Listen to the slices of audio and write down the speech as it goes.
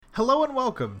Hello and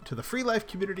welcome to the Free Life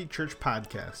Community Church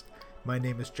podcast. My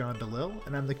name is John DeLille,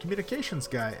 and I'm the communications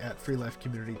guy at Free Life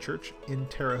Community Church in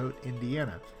Terre Haute,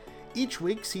 Indiana. Each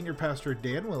week, Senior Pastor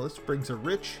Dan Willis brings a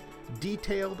rich,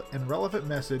 detailed, and relevant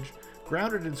message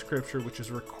grounded in Scripture, which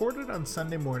is recorded on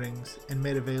Sunday mornings and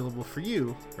made available for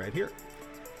you right here.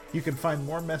 You can find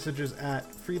more messages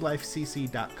at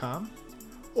freelifecc.com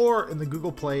or in the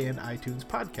Google Play and iTunes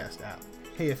podcast app.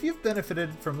 Hey, if you've benefited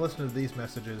from listening to these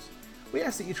messages, we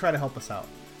ask that you try to help us out.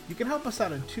 You can help us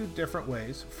out in two different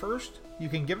ways. First, you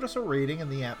can give us a rating in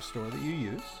the app store that you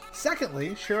use.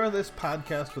 Secondly, share this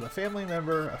podcast with a family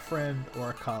member, a friend,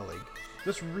 or a colleague.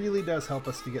 This really does help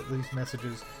us to get these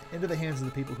messages into the hands of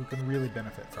the people who can really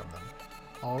benefit from them.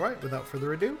 All right, without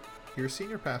further ado, here's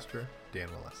Senior Pastor Dan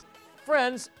Willis.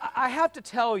 Friends, I have to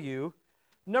tell you,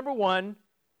 number one,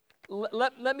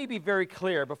 let me be very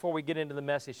clear before we get into the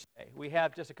message today. We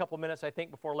have just a couple minutes, I think,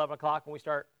 before 11 o'clock when we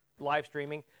start live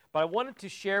streaming, but I wanted to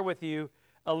share with you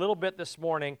a little bit this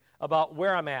morning about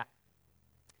where I'm at.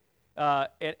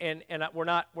 We're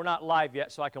not live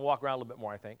yet, so I can walk around a little bit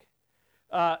more, I think.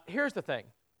 Here's the thing.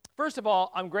 First of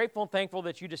all, I'm grateful and thankful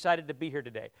that you decided to be here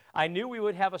today. I knew we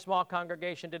would have a small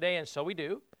congregation today, and so we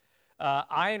do.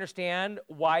 I understand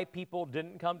why people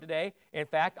didn't come today. In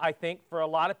fact, I think for a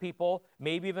lot of people,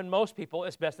 maybe even most people,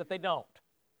 it's best that they don't.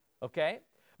 Okay?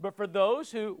 But for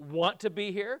those who want to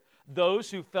be here,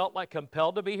 those who felt like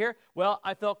compelled to be here, well,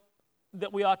 I felt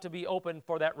that we ought to be open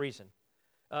for that reason.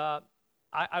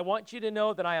 I want you to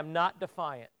know that I am not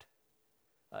defiant.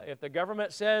 If the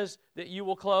government says that you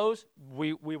will close,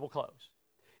 we will close.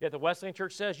 If the Wesleyan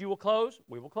Church says you will close,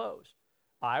 we will close.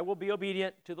 I will be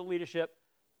obedient to the leadership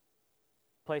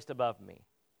placed above me.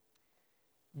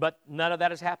 But none of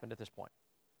that has happened at this point.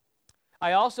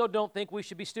 I also don't think we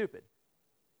should be stupid.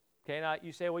 Okay, now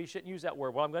you say, well, you shouldn't use that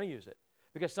word. Well, I'm going to use it.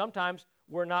 Because sometimes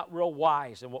we're not real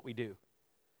wise in what we do.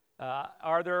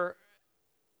 Are there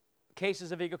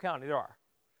cases of Eagle County? There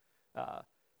are.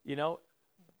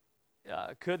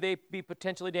 Could they be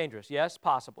potentially dangerous? Yes,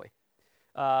 possibly.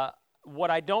 What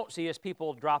I don't see is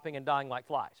people dropping and dying like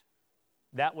flies.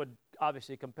 That would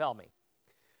obviously compel me.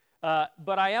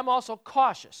 But I am also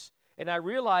cautious, and I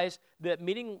realize that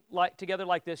meeting together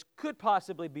like this could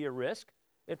possibly be a risk.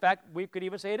 In fact, we could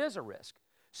even say it is a risk.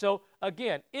 So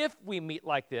again, if we meet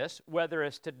like this, whether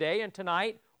it's today and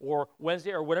tonight or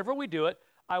Wednesday or whatever we do it,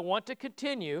 I want to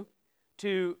continue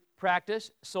to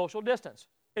practice social distance.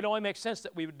 It only makes sense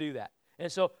that we would do that. And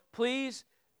so please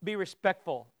be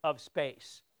respectful of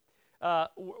space.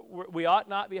 We ought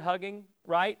not be hugging,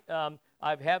 right? I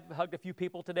have hugged a few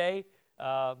people today.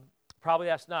 Probably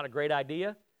that's not a great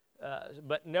idea.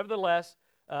 But nevertheless,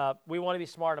 we want to be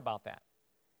smart about that.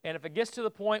 And if it gets to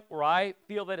the point where I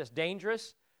feel that it's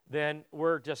dangerous, then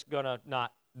we're just going to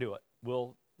not do it.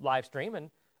 We'll live stream,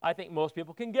 and I think most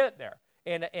people can get it there.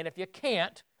 And if you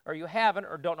can't, or you haven't,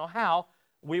 or don't know how,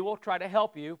 we will try to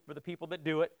help you, for the people that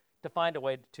do it, to find a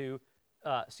way to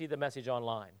see the message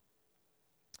online.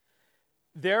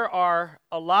 There are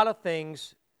a lot of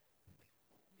things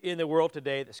in the world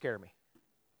today that scare me.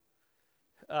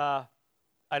 I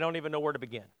don't even know where to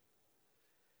begin.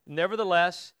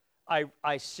 Nevertheless,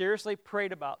 I seriously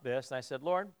prayed about this, and I said,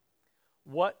 Lord,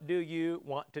 what do you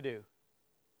want to do?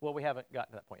 Well, we haven't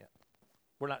gotten to that point yet.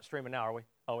 We're not streaming now, are we?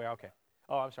 Oh, we are? Okay.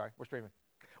 Oh, I'm sorry. We're streaming.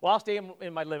 Well, I'll stay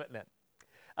in my limit then.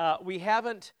 We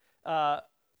haven't, I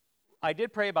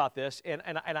did pray about this, and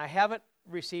I haven't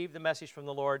received the message from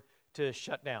the Lord to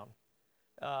shut down.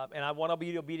 And I want to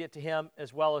be obedient to Him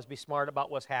as well as be smart about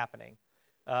what's happening.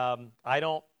 I've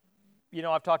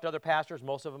talked to other pastors.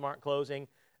 Most of them aren't closing.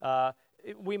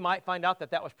 We might find out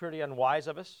that was pretty unwise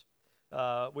of us.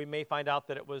 We may find out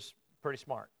that it was pretty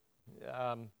smart.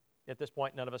 At this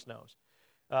point, none of us knows.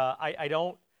 I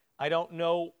don't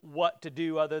know what to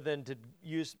do other than to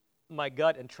use my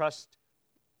gut and trust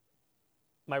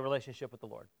my relationship with the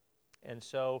Lord. And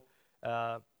so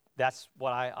that's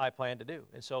what I plan to do.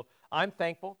 And so I'm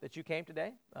thankful that you came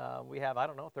today. We have,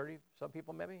 30-some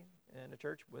people maybe in the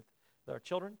church with their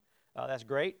children. That's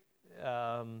great.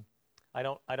 I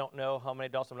don't know how many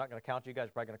adults. I'm not going to count. You guys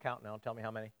are probably going to count now and tell me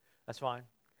how many. That's fine.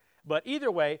 But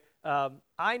either way,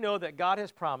 I know that God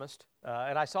has promised,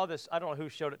 and I saw this, I don't know who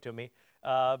showed it to me,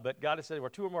 but God has said,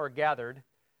 where two or more are gathered,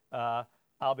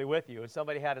 I'll be with you. And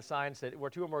somebody had a sign that said,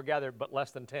 where two or more gathered, but less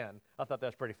than 10. I thought that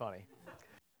was pretty funny.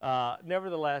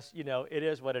 Nevertheless, it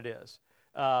is what it is.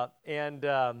 I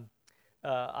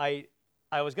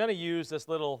was going to use this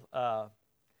little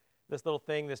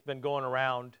thing that's been going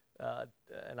around,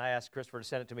 and I asked Christopher to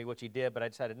send it to me, which he did, but I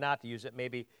decided not to use it.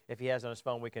 Maybe if he has it on his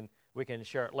phone, we can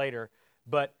share it later.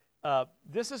 But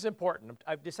this is important.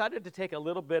 I've decided to take a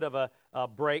little bit of a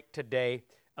break today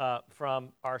from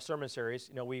our sermon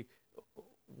series.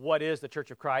 What is the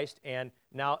Church of Christ? And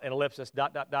now an ellipsis, ...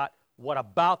 What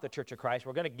about the Church of Christ?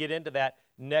 We're going to get into that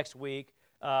next week.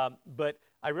 But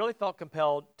I really felt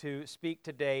compelled to speak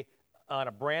today on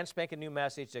a brand spanking new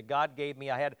message that God gave me.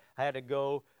 I had to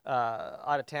go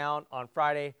out of town on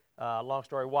Friday. Long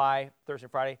story why. Thursday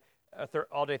and Friday.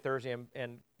 All day Thursday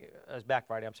and it was back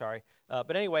Friday, I'm sorry.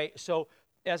 But anyway, so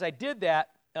as I did that,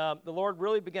 the Lord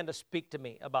really began to speak to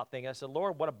me about things. I said,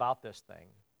 Lord, what about this thing?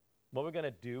 What are we going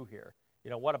to do here?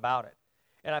 What about it?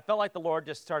 And I felt like the Lord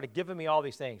just started giving me all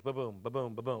these things. Ba-boom,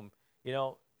 ba-boom, ba-boom.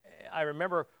 I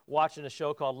remember watching a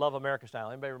show called Love American Style.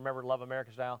 Anybody remember Love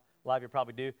American Style? A lot of you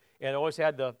probably do. And it always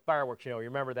had the fireworks, you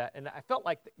remember that. And I felt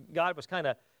like God was kind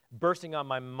of bursting on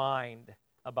my mind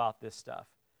about this stuff.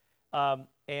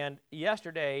 And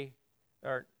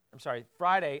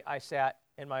Friday, I sat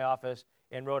in my office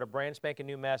and wrote a brand spanking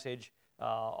new message,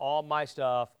 all my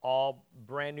stuff, all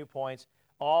brand new points,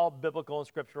 all biblical and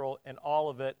scriptural, and all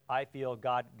of it I feel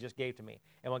God just gave to me.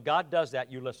 And when God does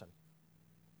that, you listen.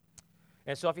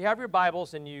 And so if you have your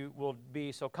Bibles and you will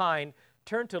be so kind,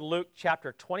 turn to Luke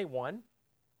chapter 21. I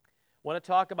want to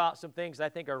talk about some things I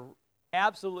think are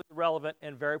absolutely relevant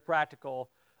and very practical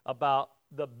about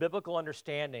the biblical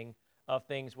understanding of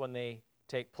things when they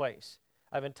take place.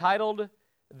 I've entitled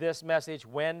this message,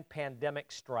 When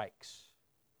Pandemic Strikes.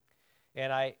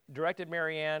 And I directed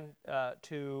Marianne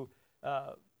to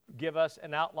give us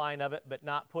an outline of it, but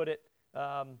not put it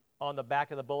on the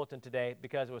back of the bulletin today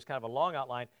because it was kind of a long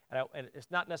outline, and it's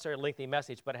not necessarily a lengthy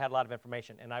message, but it had a lot of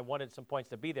information, and I wanted some points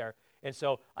to be there. And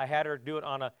so I had her do it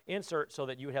on an insert so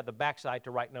that you would have the backside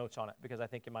to write notes on it, because I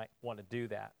think you might want to do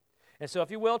that. And so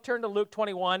if you will, turn to Luke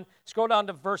 21, scroll down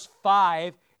to verse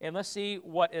 5, and let's see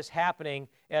what is happening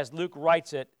as Luke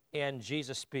writes it and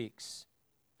Jesus speaks.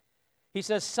 He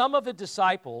says, some of the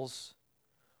disciples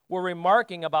were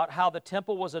remarking about how the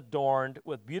temple was adorned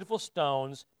with beautiful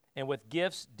stones and with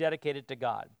gifts dedicated to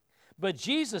God. But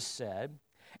Jesus said,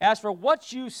 as for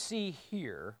what you see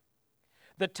here,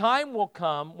 the time will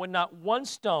come when not one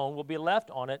stone will be left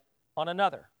on it on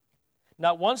another.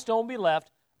 Not one stone will be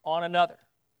left on another.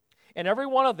 And every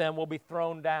one of them will be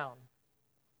thrown down.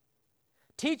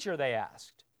 Teacher, they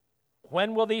asked,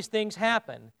 when will these things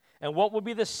happen? And what will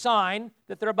be the sign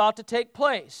that they're about to take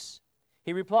place?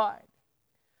 He replied,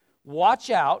 watch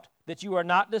out that you are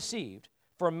not deceived,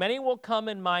 for many will come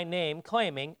in my name,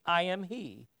 claiming, I am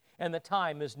he, and the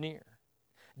time is near.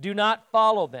 Do not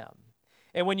follow them.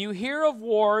 And when you hear of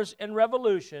wars and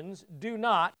revolutions, do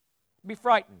not be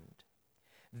frightened.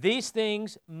 These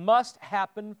things must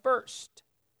happen first,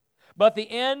 but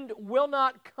the end will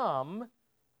not come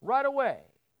right away.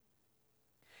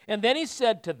 And then he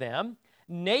said to them,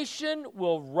 nation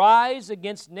will rise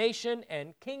against nation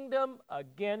and kingdom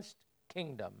against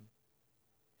kingdom.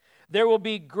 There will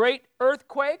be great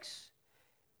earthquakes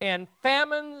and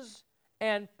famines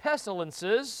and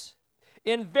pestilences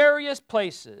in various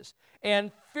places,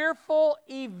 and fearful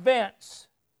events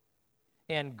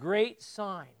and great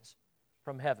signs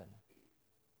from heaven.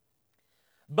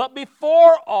 But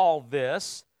before all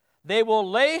this, they will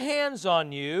lay hands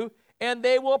on you, and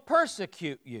they will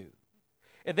persecute you.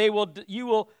 They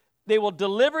will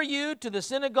deliver you to the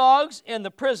synagogues and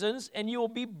the prisons, and you will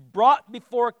be brought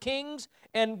before kings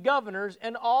and governors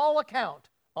and all account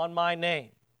on my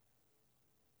name.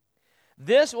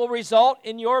 This will result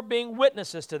in your being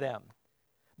witnesses to them.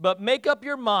 But make up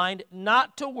your mind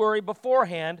not to worry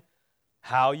beforehand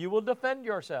how you will defend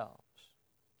yourselves.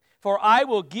 For I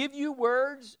will give you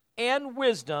words and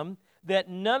wisdom that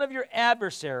none of your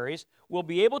adversaries will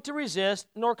be able to resist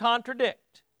nor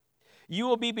contradict. You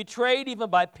will be betrayed even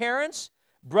by parents,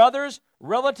 brothers,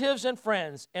 relatives, and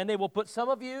friends, and they will put some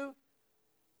of you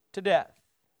to death.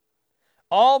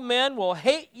 All men will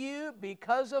hate you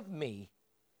because of me,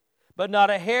 but not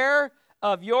a hair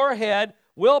of your head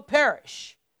will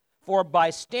perish, for by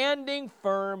standing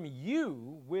firm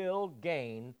you will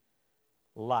gain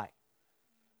life.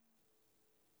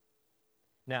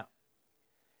 Now,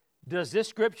 does this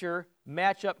scripture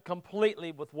match up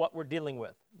completely with what we're dealing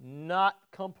with? Not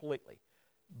completely,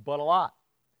 but a lot.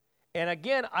 And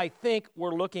again, I think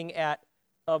we're looking at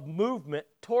a movement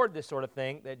toward this sort of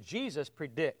thing that Jesus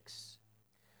predicts.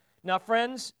 Now,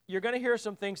 friends, you're going to hear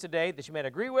some things today that you might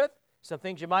agree with, some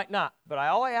things you might not. But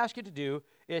all I ask you to do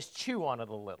is chew on it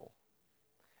a little.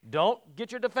 Don't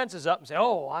get your defenses up and say,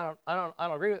 "Oh, I don't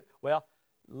agree with it." Well,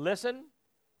 listen,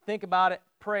 think about it,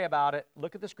 pray about it,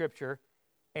 look at the scripture,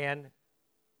 and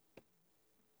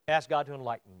ask God to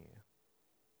enlighten you.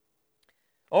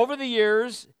 Over the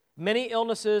years, many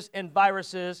illnesses and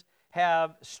viruses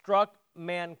have struck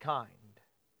mankind,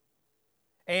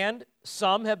 and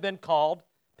some have been called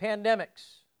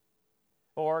pandemics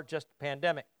or just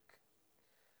pandemic.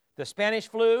 The Spanish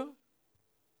flu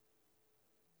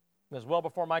was well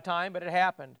before my time, but it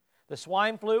happened. The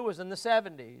swine flu was in the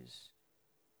 70s.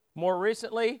 More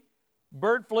recently,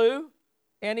 bird flu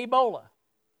and Ebola.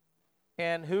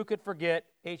 And who could forget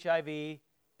HIV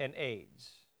and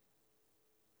AIDS?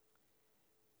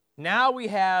 Now we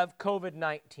have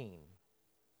COVID-19.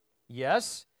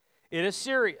 Yes, it is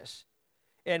serious,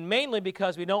 and mainly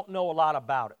because we don't know a lot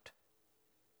about it.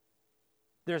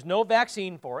 There's no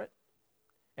vaccine for it,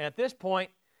 and at this point,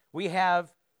 we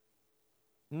have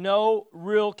no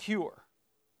real cure.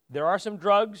 There are some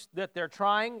drugs that they're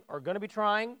trying or going to be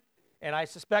trying, and I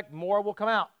suspect more will come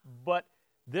out, but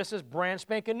this is brand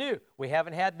spanking new. We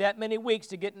haven't had that many weeks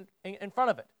to get in front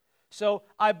of it. So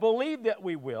I believe that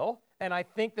we will, and I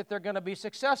think that they're going to be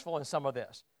successful in some of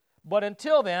this. But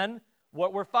until then,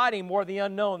 what we're fighting more the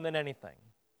unknown than anything.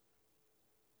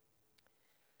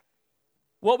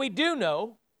 What we do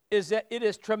know is that it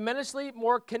is tremendously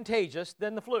more contagious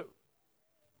than the flu.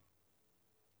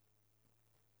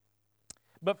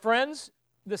 But friends,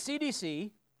 the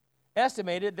CDC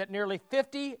estimated that nearly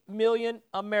 50 million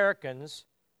Americans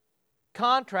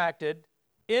contracted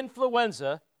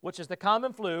influenza, which is the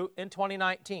common flu, in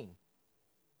 2019.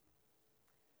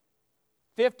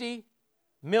 50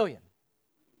 million.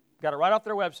 Got it right off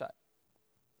their website.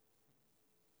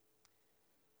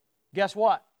 Guess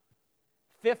what?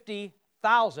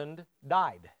 50,000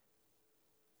 died.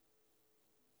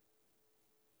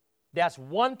 That's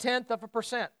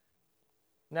 0.1%.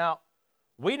 Now,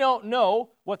 we don't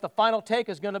know what the final take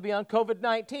is going to be on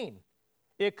COVID-19.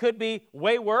 It could be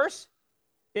way worse,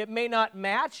 it may not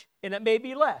match, and it may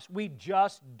be less. We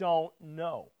just don't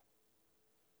know.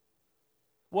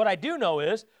 What I do know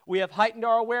is we have heightened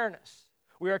our awareness.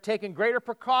 We are taking greater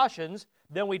precautions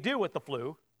than we do with the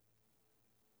flu.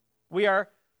 We are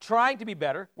trying to be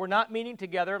better. We're not meeting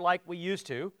together like we used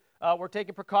to. We're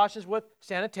taking precautions with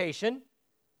sanitation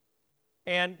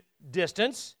and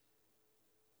distance,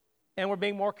 and we're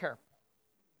being more careful.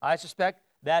 I suspect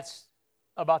that's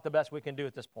about the best we can do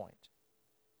at this point.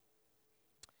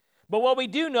 But what we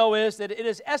do know is that it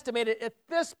is estimated at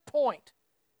this point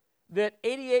that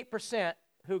 88%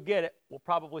 who get it will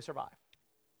probably survive.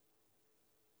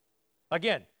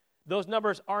 Again, those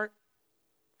numbers aren't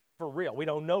for real. We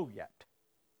don't know yet.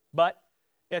 But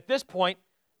at this point,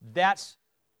 that's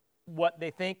what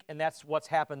they think, and that's what's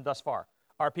happened thus far.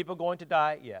 Are people going to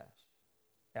die? Yes,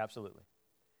 absolutely.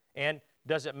 And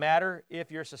does it matter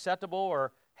if you're susceptible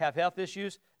or have health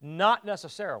issues? Not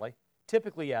necessarily.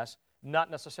 Typically, yes.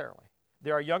 Not necessarily.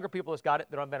 There are younger people that's got it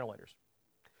that are on ventilators.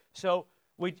 So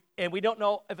we don't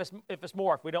know if it's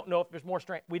more. If we don't know if there's more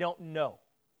strength, we don't know.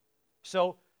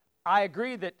 So I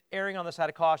agree that erring on the side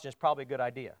of caution is probably a good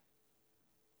idea.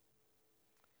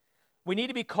 We need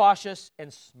to be cautious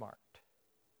and smart.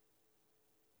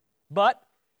 But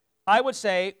I would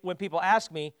say when people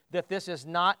ask me that this is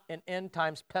not an end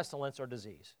times pestilence or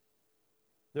disease.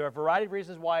 There are a variety of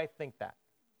reasons why I think that.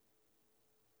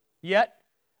 Yet,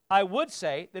 I would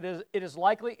say that it is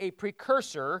likely a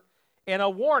precursor and a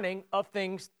warning of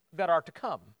things that are to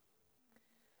come.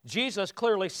 Jesus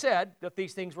clearly said that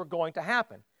these things were going to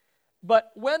happen.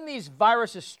 But when these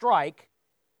viruses strike,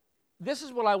 this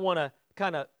is what I want to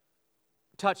kind of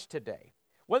touch today.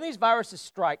 When these viruses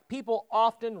strike, people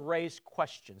often raise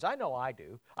questions. I know I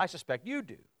do. I suspect you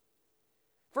do.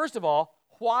 First of all,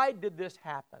 why did this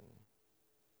happen?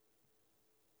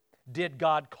 Did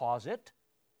God cause it?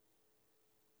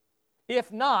 If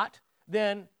not,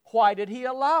 then why did He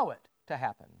allow it to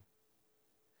happen?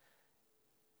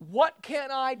 What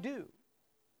can I do?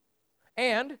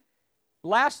 And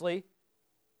lastly,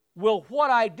 will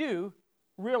what I do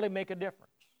really make a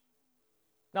difference?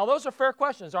 Now, those are fair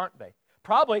questions, aren't they?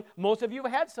 Probably most of you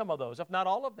have had some of those, if not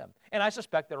all of them. And I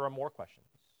suspect there are more questions.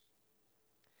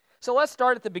 So let's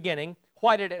start at the beginning.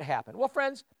 Why did it happen? Well,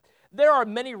 friends, there are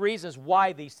many reasons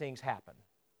why these things happen.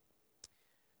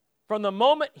 From the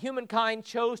moment humankind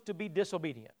chose to be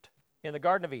disobedient in the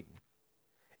Garden of Eden,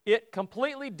 it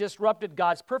completely disrupted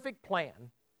God's perfect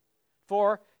plan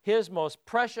for His most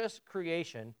precious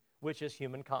creation, which is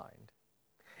humankind.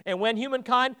 And when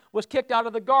humankind was kicked out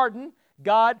of the garden,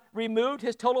 God removed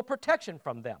His total protection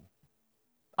from them.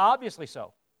 Obviously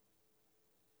so.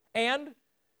 And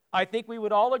I think we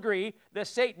would all agree that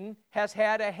Satan has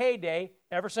had a heyday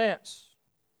ever since.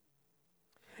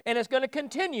 And it's going to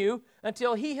continue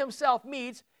until he himself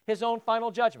meets his own final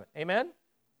judgment. Amen?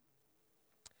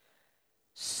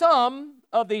 Some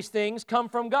of these things come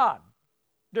from God.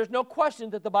 there's no question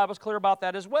that the Bible's clear about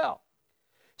that as well.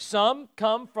 Some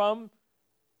come from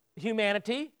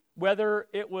humanity, whether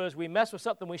it was we messed with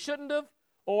something we shouldn't have,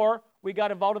 or we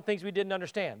got involved in things we didn't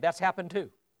understand. That's happened too.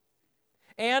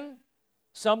 And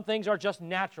some things are just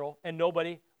natural, and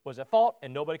nobody was at fault,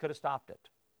 and nobody could have stopped it.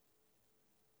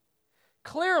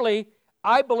 Clearly,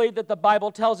 I believe that the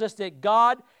Bible tells us that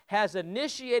God has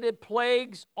initiated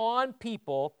plagues on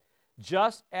people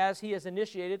just as He has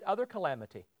initiated other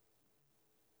calamity.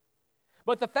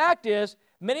 But the fact is,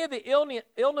 many of the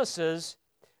illnesses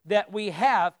that we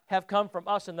have come from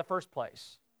us in the first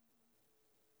place.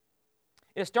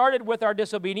 It started with our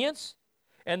disobedience,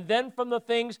 and then from the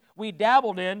things we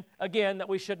dabbled in, again, that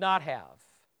we should not have.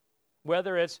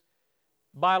 Whether it's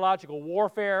biological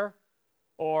warfare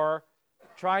or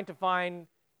trying to find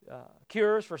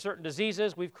cures for certain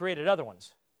diseases, we've created other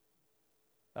ones.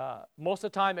 Most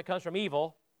of the time it comes from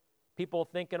evil, people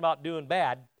thinking about doing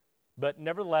bad, but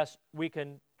nevertheless, we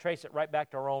can trace it right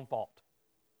back to our own fault.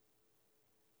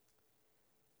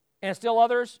 And still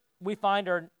others we find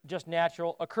are just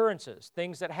natural occurrences,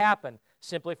 things that happen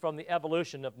simply from the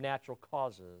evolution of natural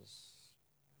causes.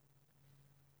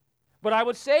 But I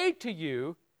would say to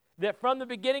you that from the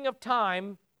beginning of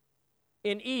time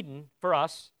in Eden for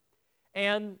us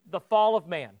and the fall of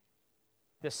man,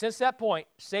 that since that point,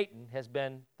 Satan has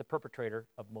been the perpetrator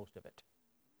of most of it.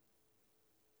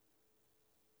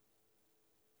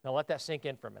 Now let that sink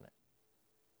in for a minute.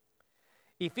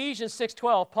 Ephesians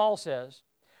 6:12, Paul says,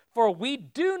 "For we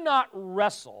do not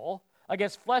wrestle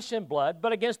against flesh and blood,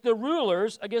 but against the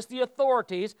rulers, against the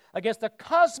authorities, against the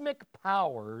cosmic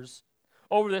powers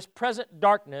over this present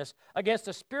darkness, against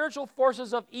the spiritual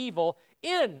forces of evil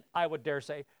in, I would dare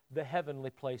say, the heavenly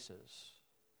places."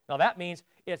 Now that means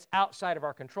it's outside of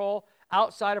our control,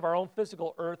 outside of our own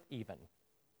physical earth even.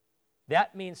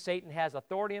 That means Satan has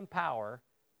authority and power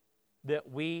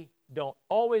that we don't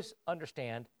always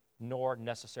understand nor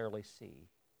necessarily see.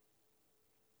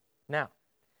 Now,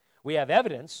 we have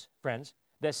evidence, friends,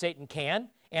 that Satan can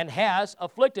and has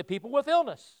afflicted people with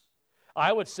illness.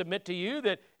 I would submit to you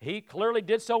that he clearly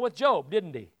did so with Job,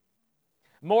 didn't he?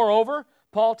 Moreover,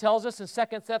 Paul tells us in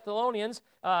 2 Thessalonians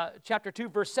chapter 2,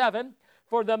 verse 7,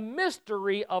 "For the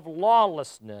mystery of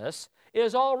lawlessness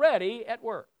is already at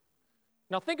work."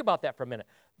 Now think about that for a minute.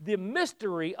 The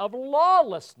mystery of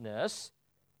lawlessness,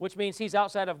 which means he's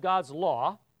outside of God's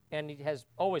law, and he has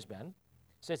always been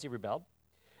since he rebelled.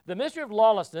 The mystery of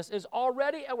lawlessness is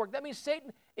already at work. That means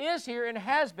Satan is here and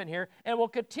has been here and will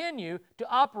continue to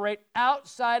operate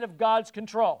outside of God's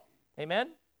control.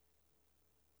 Amen?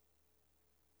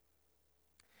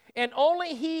 And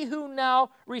only he who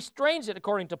now restrains it,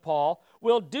 according to Paul,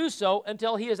 will do so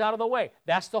until he is out of the way.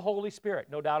 That's the Holy Spirit,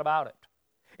 no doubt about it.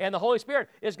 And the Holy Spirit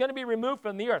is going to be removed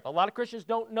from the earth. A lot of Christians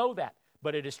don't know that,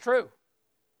 but it is true.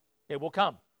 It will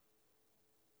come.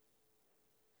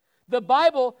 The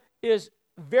Bible is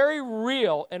very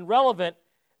real and relevant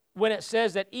when it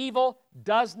says that evil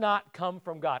does not come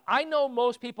from God. I know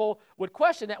most people would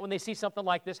question that when they see something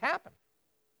like this happen,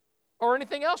 or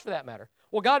anything else for that matter.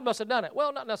 Well, God must have done it.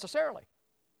 Well, not necessarily.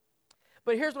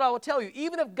 But here's what I will tell you.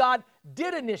 Even if God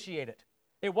did initiate it,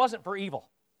 it wasn't for evil.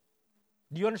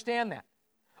 Do you understand that?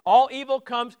 All evil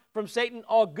comes from Satan.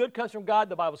 All good comes from God.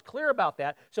 The Bible's clear about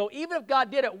that. So even if God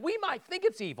did it, we might think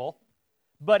it's evil,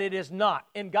 but it is not.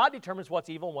 And God determines what's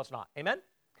evil and what's not. Amen?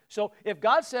 So if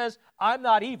God says, I'm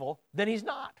not evil, then He's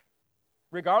not,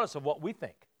 regardless of what we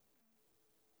think.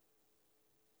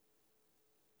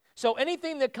 So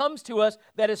anything that comes to us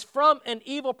that is from an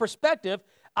evil perspective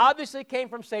obviously came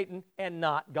from Satan and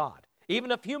not God. Even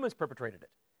if humans perpetrated it,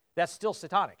 that's still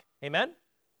satanic. Amen?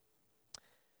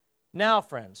 Now,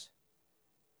 friends,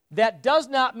 that does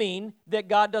not mean that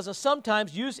God doesn't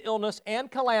sometimes use illness and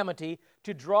calamity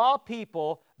to draw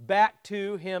people back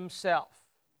to Himself.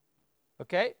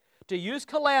 Okay? To use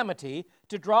calamity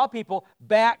to draw people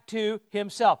back to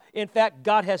Himself. In fact,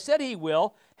 God has said He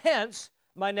will, hence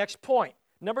my next point.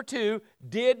 Number 2,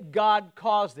 did God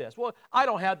cause this? Well, I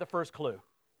don't have the first clue.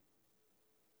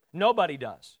 Nobody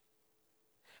does.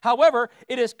 However,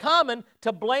 it is common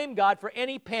to blame God for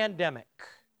any pandemic.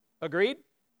 Agreed?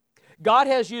 God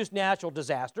has used natural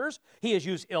disasters. He has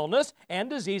used illness and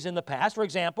disease in the past. For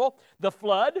example, the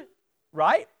flood,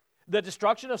 right? The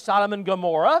destruction of Sodom and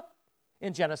Gomorrah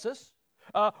in Genesis.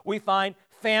 We find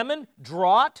famine,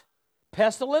 drought,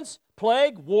 pestilence,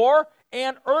 plague, war,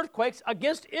 and earthquakes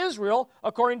against Israel,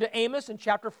 according to Amos in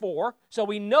chapter 4. So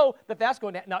we know that that's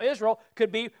going to happen. Now, Israel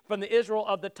could be from the Israel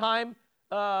of the time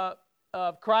of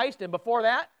Christ and before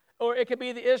that, or it could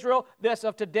be the Israel that's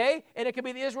of today, and it could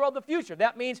be the Israel of the future.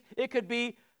 That means it could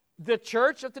be the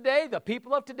church of today, the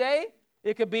people of today,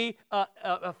 It could be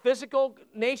a physical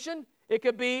nation. It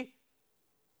could be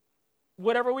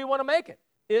whatever we want to make it.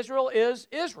 Israel is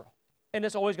Israel, and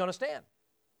it's always going to stand.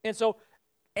 And so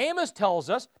Amos tells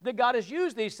us that God has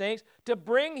used these things to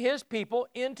bring his people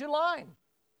into line.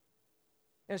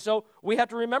 And so we have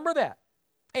to remember that.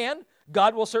 And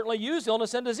God will certainly use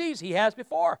illness and disease. He has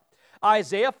before.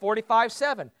 Isaiah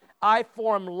 45:7. I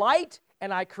form light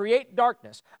and I create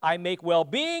darkness. I make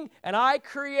well-being and I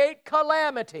create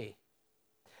calamity.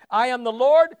 I am the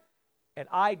Lord and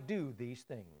I do these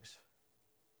things.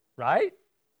 Right?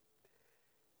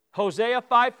 Hosea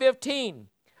 5:15.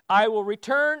 I will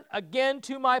return again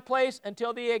to my place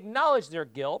until they acknowledge their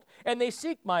guilt and they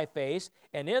seek my face,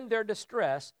 and in their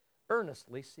distress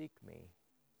earnestly seek me.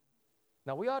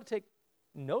 Now we ought to take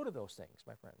note of those things,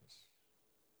 my friends.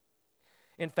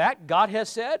 In fact, God has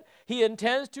said he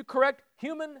intends to correct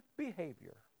human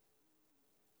behavior.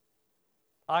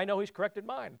 I know he's corrected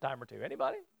mine a time or two.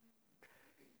 Anybody?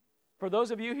 For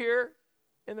those of you here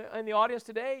in the audience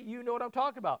today, you know what I'm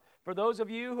talking about. For those of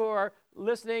you who are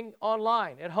listening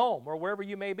online, at home, or wherever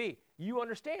you may be, you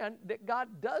understand that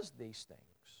God does these things.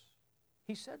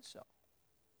 He said so.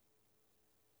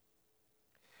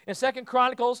 In 2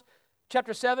 Chronicles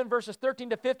chapter 7, verses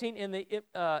 13 to 15 in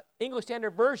the English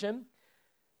Standard Version,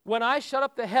 when I shut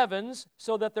up the heavens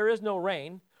so that there is no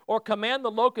rain, or command the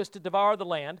locusts to devour the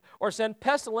land, or send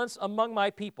pestilence among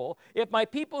my people, if my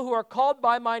people who are called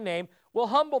by my name will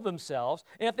humble themselves,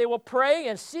 and if they will pray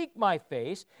and seek my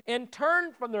face and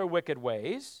turn from their wicked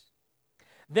ways,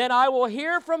 then I will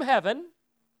hear from heaven.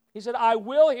 He said, I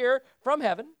will hear from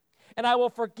heaven, and I will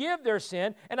forgive their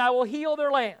sin, and I will heal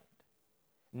their land.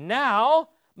 Now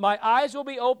my eyes will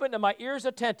be open and my ears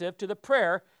attentive to the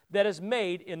prayer that is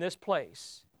made in this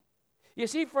place. You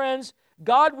see, friends,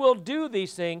 God will do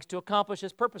these things to accomplish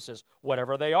his purposes,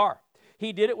 whatever they are.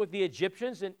 He did it with the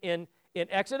Egyptians in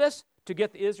Exodus to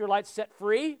get the Israelites set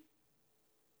free.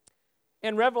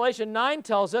 And Revelation 9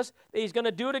 tells us that he's going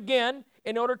to do it again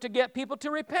in order to get people to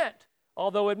repent,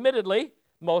 although admittedly,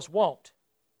 most won't.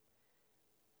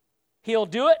 He'll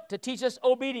do it to teach us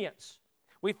obedience.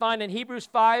 We find in Hebrews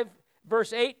 5,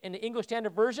 verse 8 in the English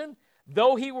Standard Version,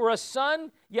 though he were a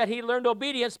son, yet he learned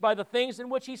obedience by the things in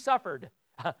which he suffered.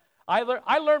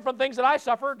 I learned from things that I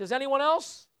suffered. Does anyone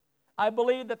else? I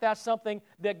believe that that's something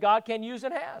that God can use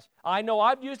and has. I know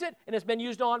I've used it, and it's been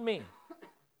used on me.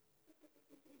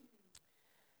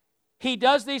 He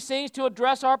does these things to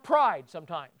address our pride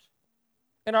sometimes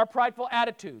and our prideful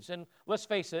attitudes. And let's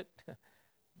face it,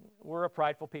 we're a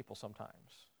prideful people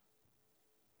sometimes.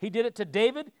 He did it to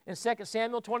David in 2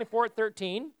 Samuel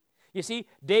 24:13. You see,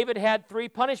 David had 3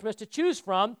 punishments to choose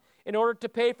from in order to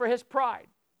pay for his pride.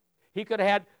 He could have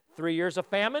had 3 years of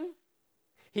famine.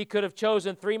 He could have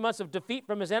chosen 3 months of defeat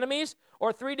from his enemies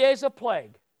or 3 days of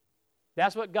plague.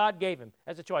 That's what God gave him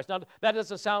as a choice. Now, that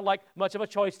doesn't sound like much of a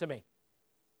choice to me,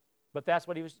 but that's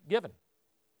what he was given.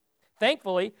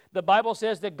 Thankfully, the Bible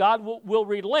says that God will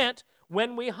relent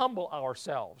when we humble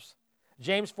ourselves.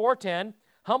 James 4:10,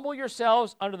 humble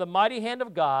yourselves under the mighty hand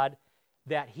of God,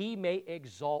 that he may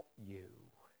exalt you.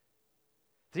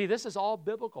 See, this is all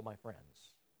biblical, my friends.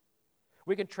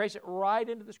 We can trace it right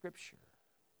into the Scripture.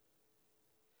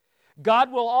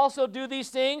 God will also do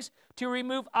these things to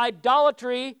remove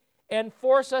idolatry and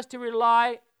force us to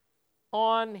rely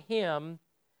on him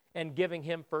and giving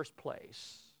him first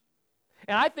place.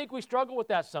 And I think we struggle with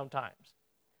that sometimes.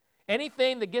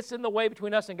 Anything that gets in the way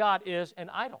between us and God is an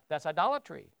idol. That's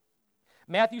idolatry.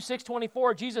 Matthew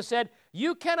 6:24, Jesus said,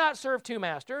 you cannot serve 2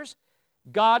 masters,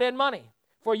 God and money,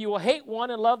 for you will hate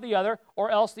one and love the other, or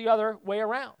else the other way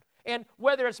around. And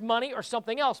whether it's money or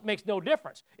something else makes no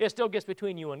difference. It still gets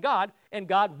between you and God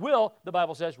will, the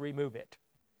Bible says, remove it.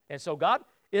 And so God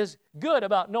is good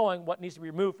about knowing what needs to be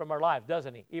removed from our lives,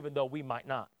 doesn't he? Even though we might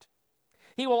not.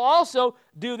 He will also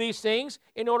do these things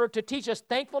in order to teach us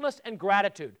thankfulness and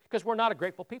gratitude, because we're not a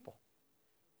grateful people.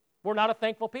 We're not a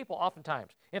thankful people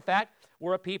oftentimes. In fact,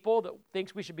 we're a people that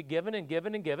thinks we should be given and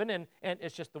given and given, and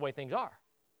it's just the way things are.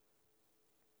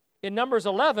 In Numbers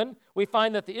 11, we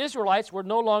find that the Israelites were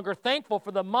no longer thankful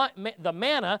for the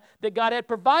manna that God had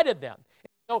provided them.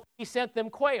 So he sent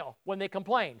them quail when they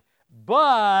complained.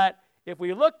 But if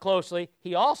we look closely,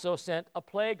 he also sent a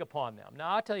plague upon them. Now,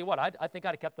 I'll tell you what, I think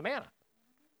I'd have kept the manna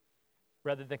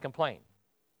rather than complain.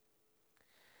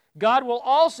 God will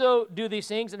also do these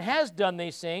things and has done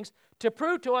these things to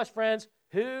prove to us, friends,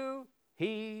 who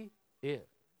he is.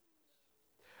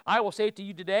 I will say to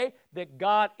you today that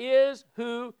God is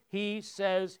who he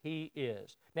says he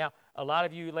is. Now, a lot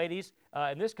of you ladies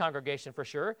in this congregation for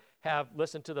sure have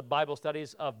listened to the Bible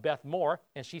studies of Beth Moore,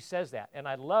 and she says that. And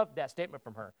I love that statement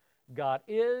from her. God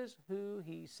is who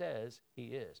he says he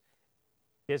is,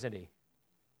 isn't he?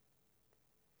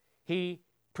 He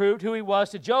proved who he was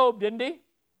to Job, didn't he?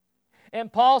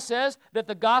 And Paul says that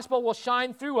the gospel will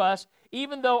shine through us,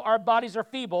 even though our bodies are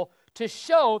feeble, to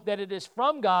show that it is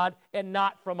from God and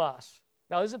not from us.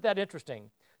 Now, isn't that interesting?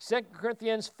 2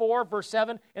 Corinthians 4, verse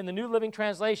 7, in the New Living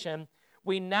Translation,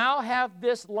 we now have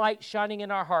this light shining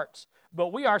in our hearts,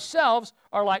 but we ourselves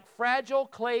are like fragile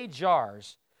clay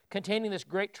jars containing this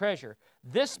great treasure.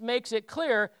 This makes it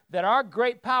clear that our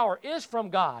great power is from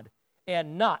God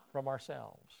and not from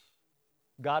ourselves.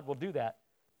 God will do that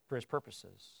for his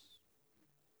purposes.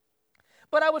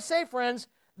 But I would say, friends,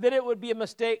 that it would be a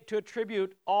mistake to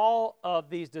attribute all of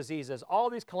these diseases, all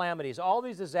these calamities, all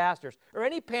these disasters, or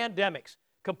any pandemics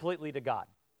completely to God.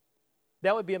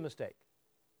 That would be a mistake.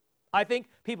 I think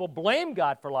people blame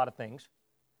God for a lot of things.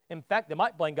 In fact, they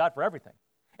might blame God for everything.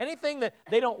 Anything that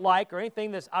they don't like or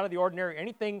anything that's out of the ordinary,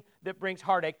 anything that brings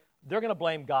heartache, they're going to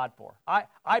blame God for.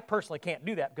 I personally can't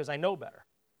do that because I know better.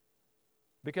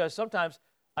 Because sometimes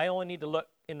I only need to look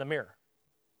in the mirror.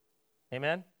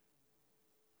 Amen?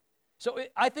 So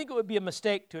I think it would be a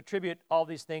mistake to attribute all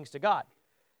these things to God.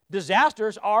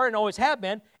 Disasters are and always have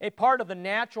been a part of the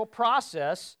natural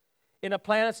process in a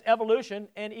planet's evolution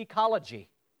and ecology.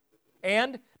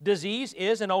 And disease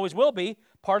is and always will be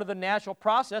part of the natural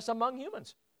process among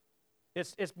humans.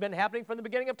 It's been happening from the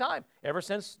beginning of time, ever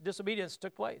since disobedience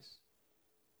took place.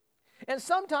 And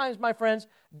sometimes, my friends,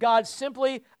 God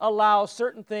simply allows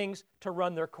certain things to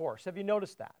run their course. Have you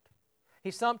noticed that?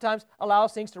 He sometimes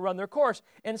allows things to run their course.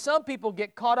 And some people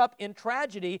get caught up in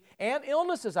tragedy and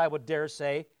illnesses, I would dare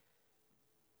say.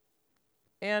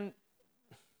 And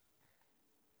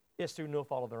it's through no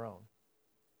fault of their own.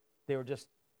 They were just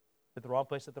at the wrong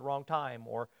place at the wrong time,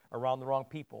 or around the wrong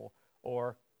people,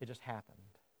 or it just happened.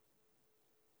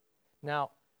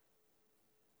 Now,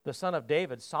 the son of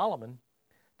David, Solomon,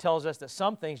 tells us that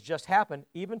some things just happen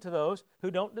even to those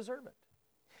who don't deserve it.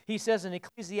 He says in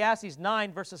Ecclesiastes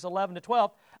 9, verses 11 to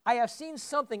 12, I have seen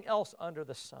something else under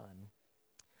the sun.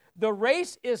 The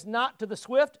race is not to the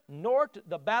swift, nor to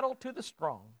the battle to the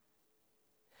strong.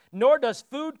 Nor does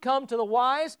food come to the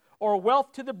wise, or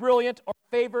wealth to the brilliant, or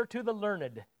favor to the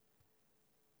learned.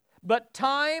 But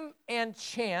time and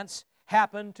chance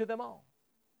happen to them all.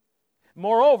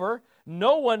 Moreover,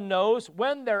 no one knows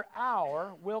when their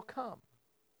hour will come.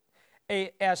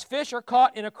 As fish are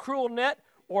caught in a cruel net,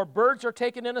 or birds are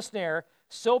taken in a snare,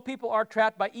 so people are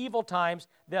trapped by evil times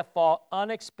that fall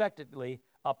unexpectedly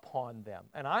upon them.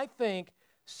 And I think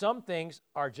some things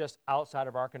are just outside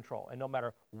of our control. And no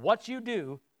matter what you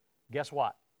do, guess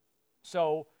what?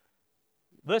 So,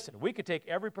 listen, we could take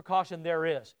every precaution there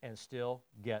is and still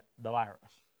get the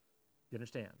virus. You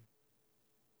understand?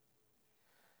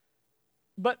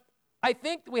 But I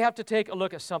think we have to take a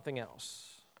look at something else.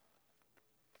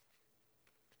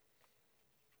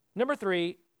 Number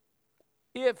 3,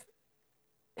 if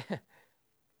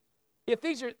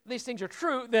these things are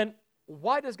true, then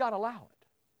why does God allow it?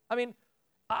 I mean,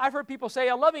 I've heard people say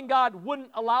a loving God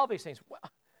wouldn't allow these things.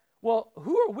 Well,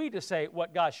 who are we to say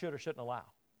what God should or shouldn't allow?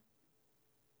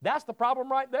 That's the problem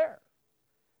right there.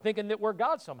 Thinking that we're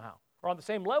God somehow, or on the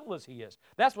same level as he is.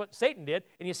 That's what Satan did,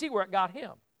 and you see where it got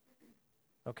him.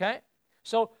 Okay?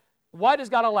 So, why does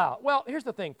God allow it? Well, here's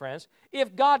the thing, friends.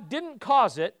 If God didn't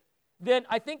cause it, then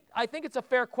I think it's a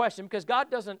fair question, because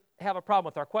God doesn't have a problem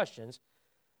with our questions.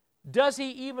 Does he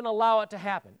even allow it to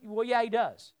happen? Well, yeah, he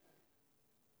does.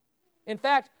 In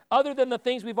fact, other than the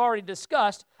things we've already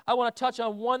discussed, I want to touch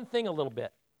on one thing a little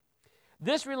bit.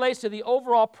 This relates to the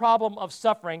overall problem of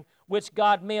suffering, which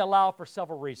God may allow for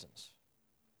several reasons.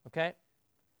 Okay?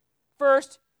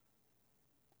 First,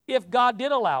 if God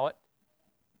did allow it,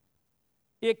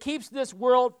 it keeps this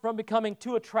world from becoming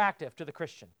too attractive to the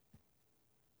Christian,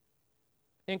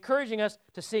 encouraging us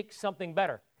to seek something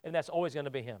better, and that's always going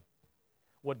to be him.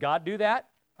 Would God do that?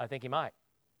 I think he might.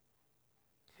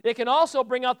 It can also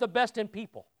bring out the best in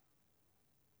people,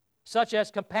 such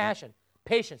as compassion,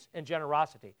 patience, and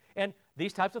generosity. And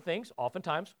these types of things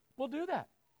oftentimes will do that.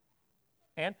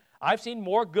 And I've seen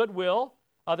more goodwill,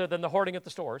 other than the hoarding at the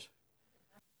stores,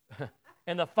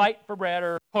 and the fight for bread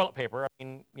or toilet paper. I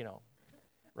mean, you know,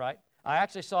 right? I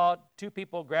actually saw 2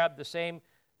 people grab the same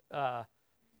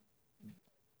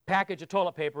package of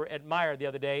toilet paper at Meijer the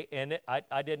other day, and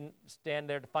I didn't stand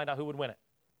there to find out who would win it.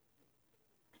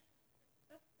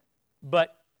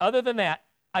 But other than that,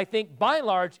 I think by and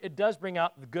large, it does bring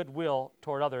out the goodwill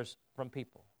toward others from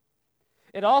people.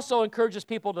 It also encourages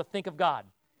people to think of God,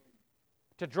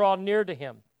 to draw near to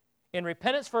him. In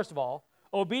repentance, first of all,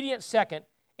 obedience second,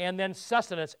 and then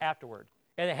sustenance afterward.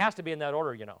 And it has to be in that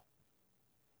order, you know.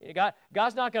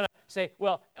 God's not going to say,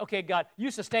 well, okay, God,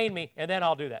 you sustain me, and then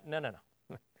I'll do that. No.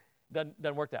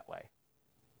 Doesn't work that way.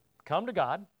 Come to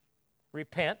God,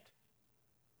 repent,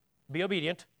 be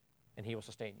obedient, and He will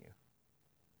sustain you.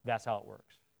 That's how it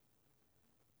works.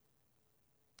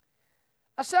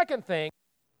 A second thing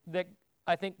that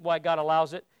I think why God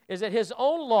allows it is that His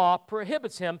own law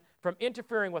prohibits Him from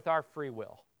interfering with our free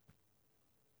will.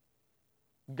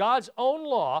 God's own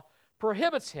law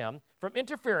prohibits Him from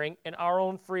interfering in our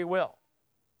own free will.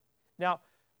 Now,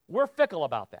 we're fickle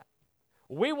about that.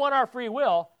 We want our free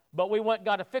will, but we want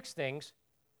God to fix things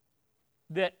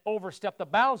that overstep the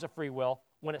bounds of free will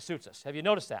when it suits us. Have you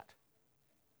noticed that?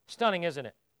 Stunning, isn't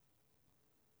it?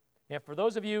 And for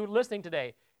those of you listening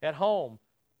today, at home,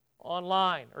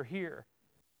 online, or here,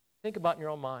 think about in your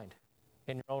own mind,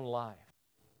 in your own life.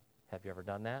 Have you ever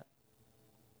done that?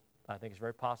 I think it's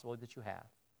very possible that you have.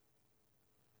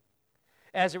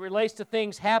 As it relates to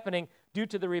things happening due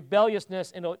to the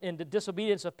rebelliousness and the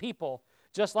disobedience of people,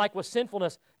 just like with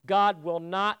sinfulness, God will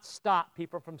not stop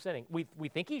people from sinning. We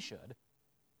think He should,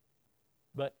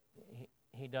 but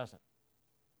He doesn't,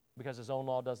 because His own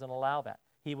law doesn't allow that.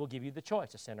 He will give you the choice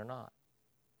to sin or not.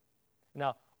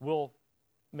 Now, we'll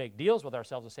make deals with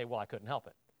ourselves and say, well, I couldn't help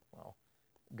it. Well,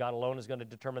 God alone is going to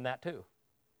determine that too.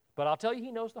 But I'll tell you,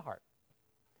 He knows the heart.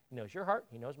 He knows your heart.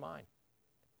 He knows mine.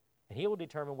 And He will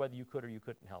determine whether you could or you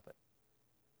couldn't help it.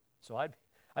 So I'd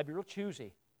be real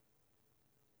choosy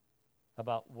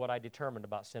about what I determined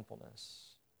about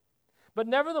sinfulness. But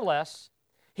nevertheless,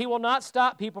 He will not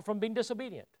stop people from being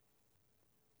disobedient.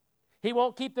 He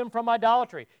won't keep them from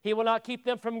idolatry. He will not keep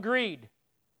them from greed.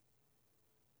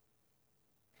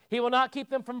 He will not keep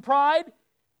them from pride,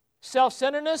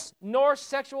 self-centeredness, nor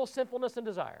sexual sinfulness and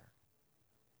desire.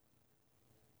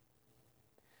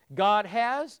 God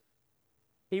has,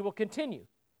 He will continue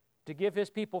to give His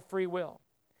people free will.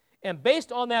 And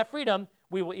based on that freedom,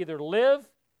 we will either live,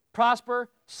 prosper,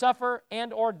 suffer,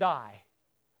 and or die.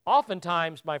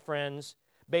 Oftentimes, my friends,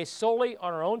 based solely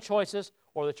on our own choices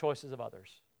or the choices of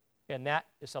others. And that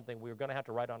is something we're going to have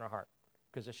to write on our heart,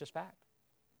 because it's just fact.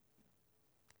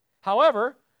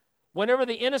 However, whenever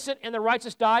the innocent and the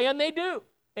righteous die, and they do,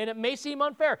 and it may seem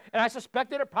unfair, and I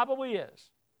suspect that it probably is,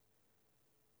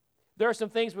 there are some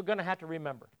things we're going to have to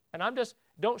remember. And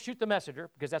don't shoot the messenger,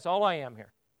 because that's all I am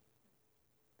here.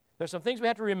 There's some things we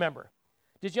have to remember.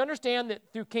 Did you understand that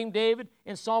through King David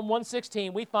in Psalm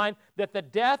 116, we find that the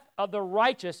death of the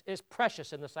righteous is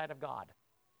precious in the sight of God?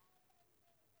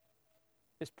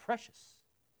 It's precious.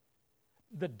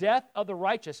 The death of the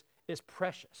righteous is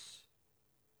precious.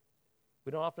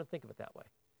 We don't often think of it that way,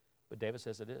 but David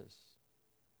says it is.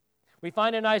 We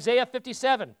find in Isaiah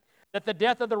 57 that the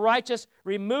death of the righteous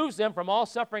removes them from all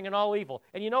suffering and all evil.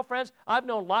 And you know, friends, I've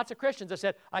known lots of Christians that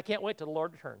said, I can't wait till the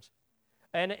Lord returns.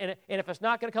 And if it's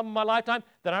not going to come in my lifetime,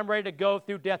 then I'm ready to go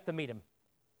through death to meet Him.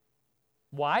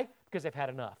 Why? Because they've had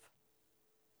enough.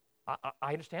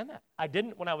 I understand that. I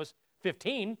didn't when I was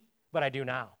 15, but I do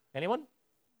now. Anyone?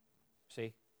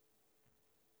 See?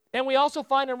 And we also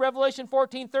find in Revelation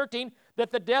 14:13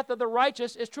 that the death of the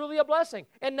righteous is truly a blessing.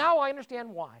 And now I understand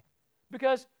why.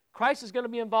 Because Christ is going to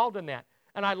be involved in that.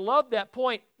 And I love that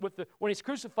point when He's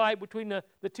crucified between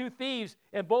the two thieves,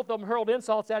 and both of them hurled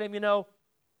insults at Him, you know.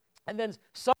 And then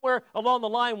somewhere along the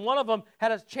line, one of them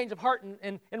had a change of heart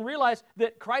and realized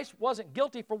that Christ wasn't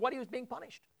guilty for what he was being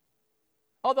punished.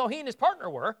 Although he and his partner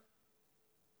were,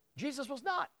 Jesus was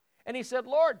not. And he said,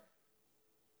 Lord,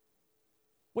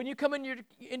 when you come into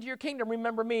your kingdom,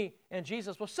 remember me. And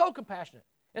Jesus was so compassionate.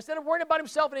 Instead of worrying about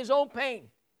himself and his own pain,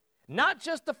 not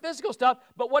just the physical stuff,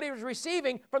 but what he was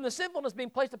receiving from the sinfulness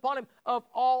being placed upon him of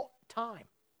all time.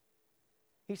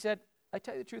 He said, I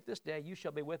tell you the truth, this day you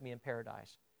shall be with me in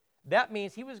paradise. That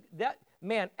means that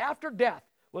man after death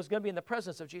was going to be in the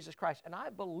presence of Jesus Christ. And I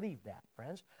believe that,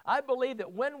 friends. I believe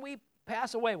that when we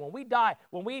pass away, when we die,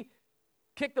 when we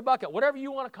kick the bucket, whatever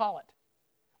you want to call it,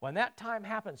 when that time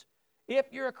happens, if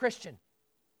you're a Christian,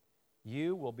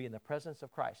 you will be in the presence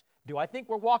of Christ. Do I think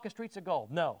we're walking streets of gold?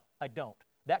 No, I don't.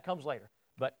 That comes later.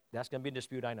 But that's going to be a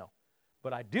dispute, I know.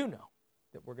 But I do know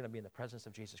that we're going to be in the presence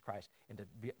of Jesus Christ. And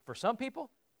for some people,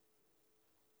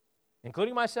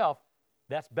 including myself,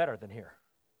 that's better than here.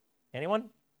 Anyone?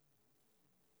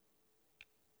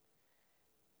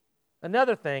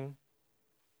 Another thing,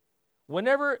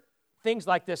 whenever things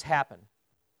like this happen,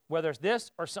 whether it's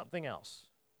this or something else,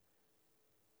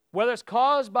 whether it's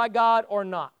caused by God or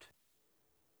not,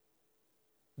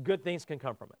 good things can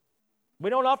come from it. We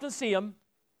don't often see them,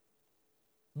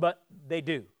 but they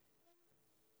do.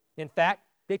 In fact,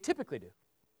 they typically do.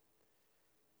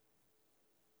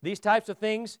 These types of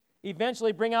things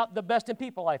eventually bring out the best in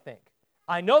people, I think.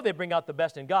 I know they bring out the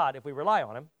best in God if we rely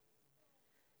on Him.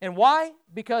 And why?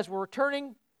 Because we're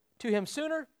turning to Him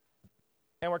sooner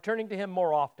and we're turning to Him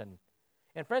more often.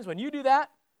 And friends, when you do that,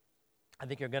 I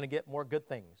think you're going to get more good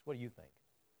things. What do you think?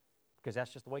 Because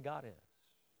that's just the way God is.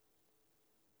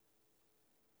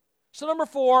 So number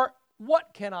 4, what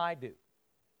can I do?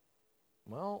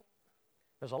 Well,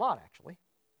 there's a lot actually.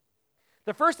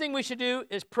 The first thing we should do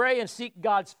is pray and seek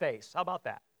God's face. How about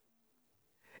that?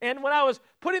 And when I was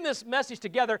putting this message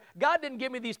together, God didn't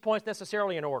give me these points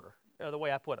necessarily in order, the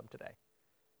way I put them today.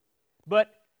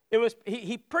 But it was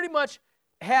He pretty much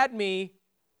had me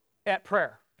at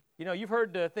prayer. You know, you've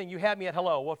heard the thing, you had me at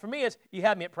hello. Well, for me, it's you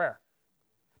had me at prayer.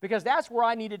 Because that's where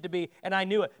I needed to be, and I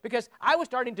knew it. Because I was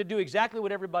starting to do exactly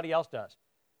what everybody else does.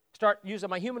 Start using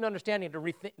my human understanding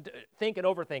to think and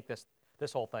overthink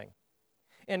this whole thing.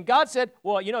 And God said,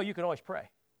 well, you know, you can always pray.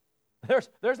 There's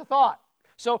a thought.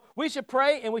 So we should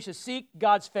pray and we should seek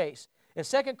God's face. In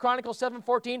 2 Chronicles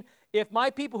 7:14, if my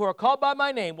people who are called by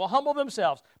my name will humble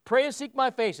themselves, pray and seek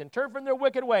my face, and turn from their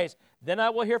wicked ways, then I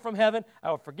will hear from heaven, I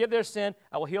will forgive their sin,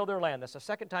 I will heal their land. That's the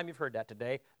second time you've heard that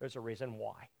today. There's a reason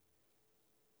why.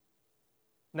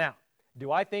 Now,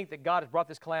 do I think that God has brought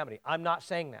this calamity? I'm not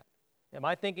saying that. Am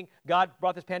I thinking God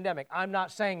brought this pandemic? I'm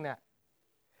not saying that.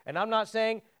 And I'm not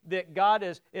saying that God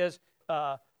is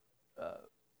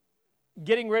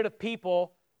getting rid of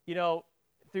people, you know,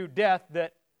 through death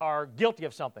that are guilty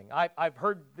of something. I've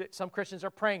heard that some Christians are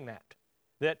praying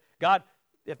that God,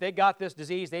 if they got this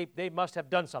disease, they must have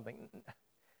done something.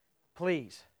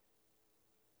 Please.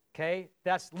 Okay?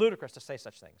 That's ludicrous to say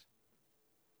such things.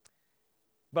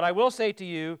 But I will say to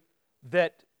you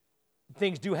that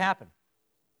things do happen.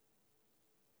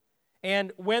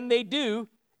 And when they do,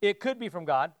 it could be from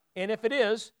God. And if it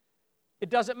is, it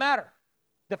doesn't matter.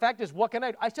 The fact is, what can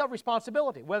I do? I still have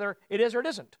responsibility, whether it is or it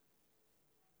isn't.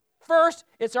 First,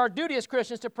 it's our duty as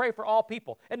Christians to pray for all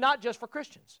people, and not just for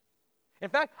Christians. In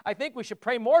fact, I think we should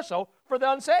pray more so for the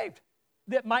unsaved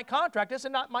that might contract us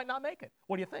and might not make it.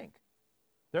 What do you think?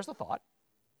 There's the thought.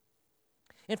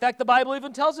 In fact, the Bible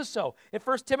even tells us so. In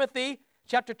 1 Timothy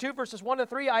chapter 2, verses 1 to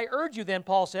 3, I urge you then,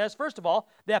 Paul says, first of all,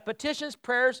 that petitions,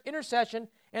 prayers, intercession,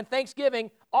 and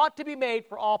thanksgiving ought to be made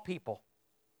for all people,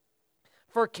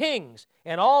 for kings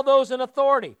and all those in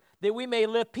authority, that we may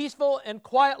live peaceful and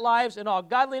quiet lives in all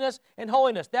godliness and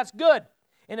holiness. That's good.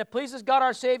 And it pleases God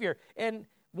our Savior and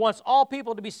wants all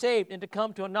people to be saved and to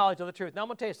come to a knowledge of the truth. Now, I'm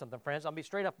going to tell you something, friends. I'll be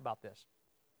straight up about this.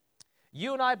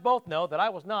 You and I both know that I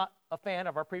was not a fan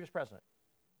of our previous president.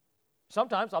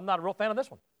 Sometimes I'm not a real fan of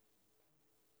this one.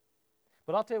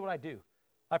 But I'll tell you what I do.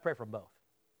 I pray for both.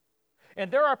 And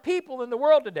there are people in the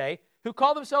world today who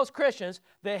call themselves Christians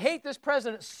that hate this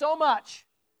president so much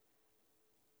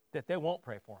that they won't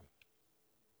pray for him.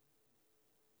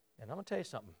 And I'm going to tell you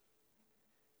something.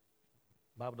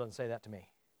 The Bible doesn't say that to me.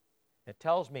 It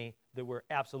tells me that we're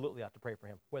absolutely out to pray for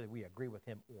him, whether we agree with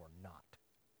him or not.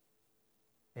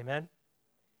 Amen?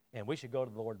 And we should go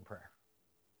to the Lord in prayer.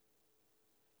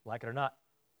 Like it or not,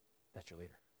 that's your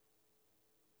leader.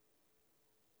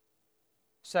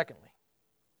 Secondly,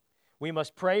 we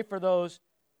must pray for those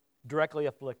directly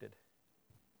afflicted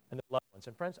and their loved ones.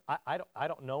 And friends, I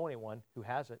don't know anyone who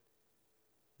has it,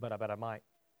 but I bet I might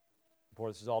before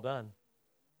this is all done.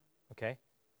 Okay?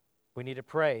 We need to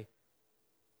pray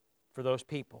for those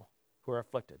people who are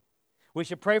afflicted. We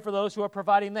should pray for those who are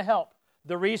providing the help,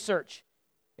 the research,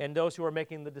 and those who are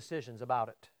making the decisions about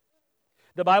it.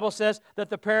 The Bible says that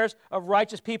the prayers of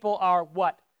righteous people are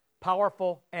what?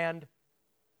 Powerful and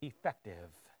effective.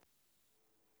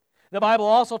 The Bible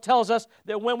also tells us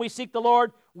that when we seek the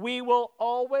Lord, we will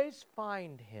always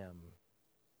find Him.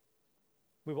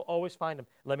 We will always find Him.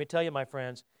 Let me tell you, my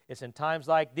friends, it's in times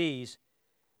like these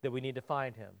that we need to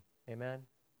find Him. Amen?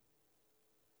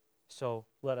 So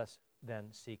let us then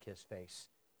seek His face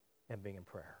and be in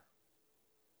prayer.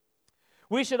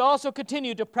 We should also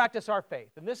continue to practice our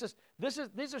faith. And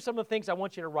these are some of the things I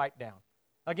want you to write down.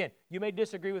 Again, you may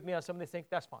disagree with me on some of these things.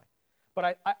 That's fine.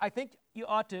 But I think you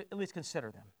ought to at least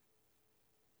consider them.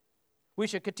 We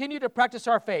should continue to practice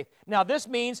our faith. Now, this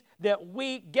means that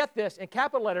we, get this in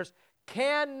capital letters,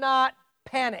 cannot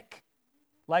panic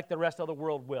like the rest of the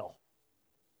world will.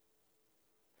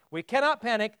 We cannot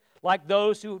panic like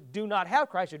those who do not have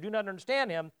Christ, who do not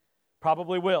understand Him,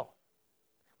 probably will.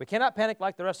 We cannot panic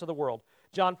like the rest of the world.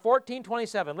 John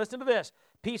 14:27, listen to this.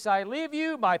 Peace I leave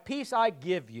you, my peace I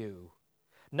give you.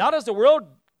 Not as the world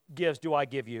gives do I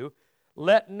give you.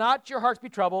 Let not your hearts be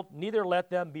troubled, neither let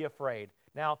them be afraid.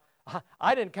 Now,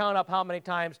 I didn't count up how many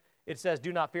times it says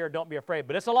do not fear, don't be afraid,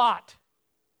 but it's a lot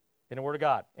in the Word of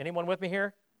God. Anyone with me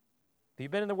here? If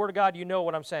you've been in the Word of God, you know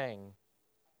what I'm saying.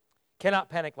 Cannot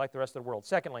panic like the rest of the world.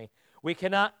 Secondly, we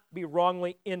cannot be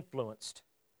wrongly influenced.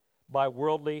 by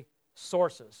worldly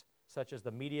sources, such as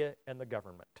the media and the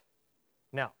government.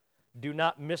 Now, do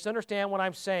not misunderstand what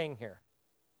I'm saying here.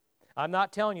 I'm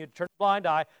not telling you to turn a blind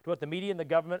eye to what the media and the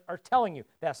government are telling you.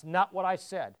 That's not what I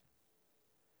said.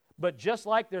 But just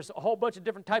like there's a whole bunch of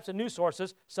different types of news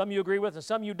sources, some you agree with and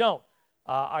some you don't,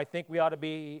 I think we ought to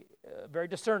be very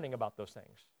discerning about those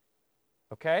things.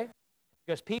 Okay?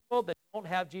 Because people that don't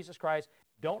have Jesus Christ,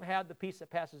 don't have the peace that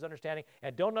passes understanding,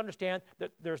 and don't understand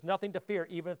that there's nothing to fear,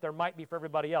 even if there might be for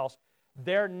everybody else,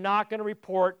 they're not going to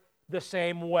report the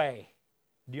same way.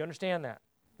 Do you understand that?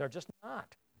 They're just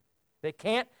not. They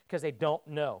can't because they don't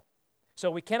know.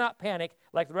 So we cannot panic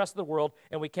like the rest of the world,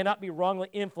 and we cannot be wrongly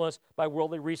influenced by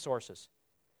worldly resources.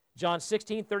 John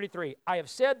 16:33, I have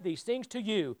said these things to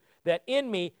you, that in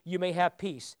me you may have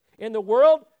peace. In the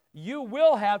world you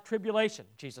will have tribulation,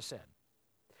 Jesus said.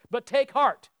 But take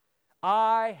heart,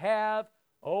 I have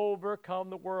overcome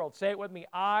the world. Say it with me,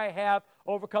 I have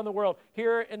overcome the world.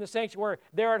 Here in the sanctuary,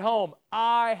 there at home,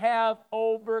 I have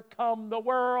overcome the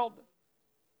world.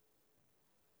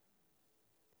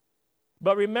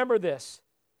 But remember this,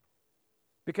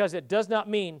 because it does not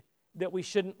mean that we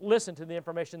shouldn't listen to the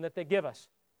information that they give us.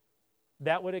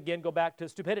 That would again go back to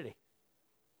stupidity.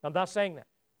 I'm not saying that.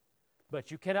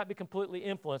 But you cannot be completely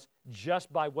influenced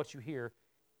just by what you hear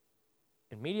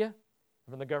in media and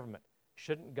from the government.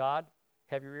 Shouldn't God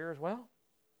have your ear as well?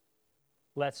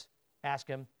 Let's ask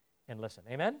Him and listen.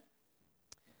 Amen?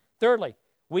 Thirdly,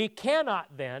 we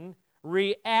cannot then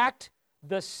react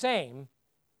the same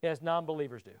as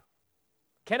non-believers do.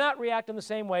 Cannot react in the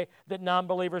same way that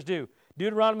non-believers do.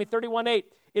 Deuteronomy 31:8,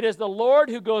 it is the Lord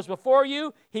who goes before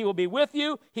you. He will be with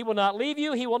you. He will not leave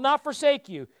you. He will not forsake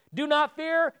you. Do not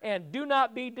fear and do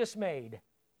not be dismayed.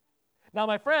 Now,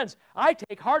 my friends, I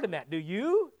take heart in that. Do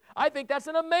you? I think that's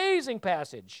an amazing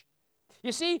passage.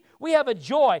 You see, we have a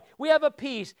joy, we have a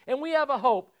peace, and we have a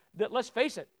hope that, let's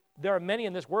face it, there are many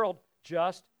in this world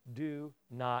just do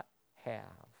not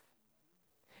have.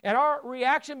 And our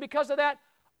reaction because of that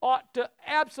ought to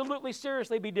absolutely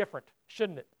seriously be different,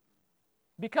 shouldn't it?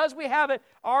 Because we have it,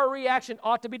 our reaction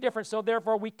ought to be different, so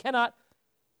therefore we cannot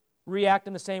react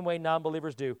in the same way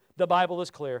non-believers do. The Bible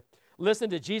is clear. Listen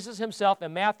to Jesus Himself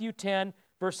in Matthew 10,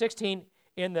 verse 16,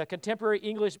 in the contemporary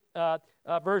English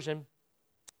version.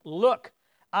 Look,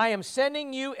 I am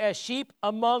sending you as sheep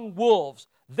among wolves.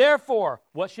 Therefore,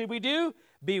 what should we do?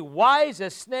 Be wise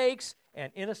as snakes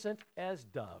and innocent as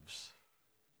doves.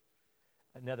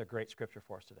 Another great scripture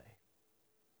for us today.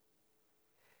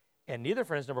 And neither,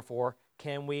 friends, number 4,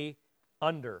 can we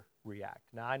underreact.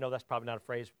 Now, I know that's probably not a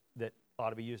phrase that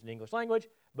ought to be used in English language,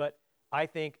 but I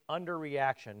think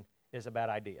underreaction is a bad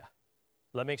idea.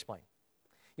 Let me explain.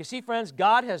 You see, friends,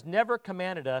 God has never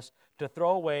commanded us to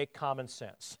throw away common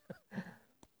sense.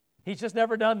 He's just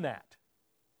never done that.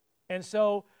 And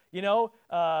so,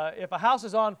 if a house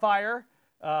is on fire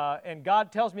and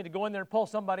God tells me to go in there and pull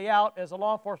somebody out as a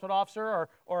law enforcement officer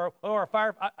or a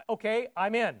fire, okay,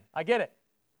 I'm in. I get it.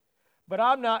 But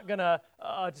I'm not going to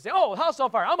say, oh, house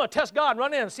on fire. I'm going to test God and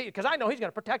run in and see it because I know He's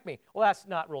going to protect me. Well, that's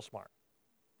not real smart.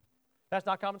 That's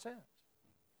not common sense.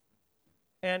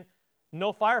 And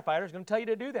no firefighter is going to tell you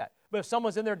to do that. But if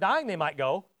someone's in there dying, they might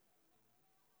go.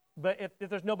 But if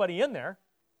there's nobody in there,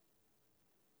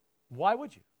 why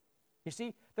would you? You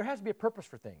see, there has to be a purpose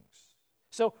for things.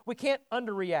 So we can't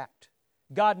underreact.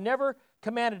 God never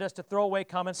commanded us to throw away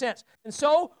common sense. And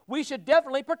so we should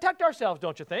definitely protect ourselves,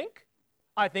 don't you think?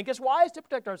 I think it's wise to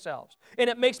protect ourselves. And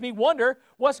it makes me wonder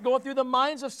what's going through the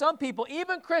minds of some people,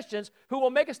 even Christians, who will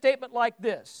make a statement like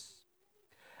this.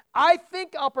 I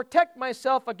think I'll protect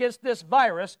myself against this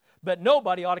virus, but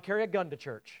nobody ought to carry a gun to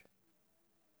church.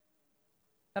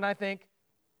 And I think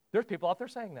there's people out there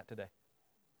saying that today.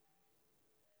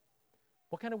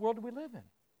 What kind of world do we live in?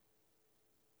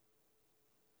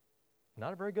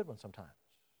 Not a very good one sometimes.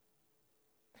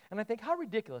 And I think, how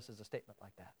ridiculous is a statement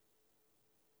like that?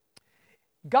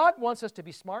 God wants us to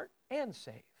be smart and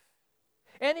safe.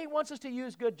 And He wants us to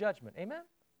use good judgment. Amen?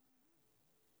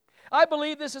 I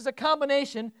believe this is a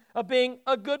combination of being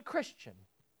a good Christian.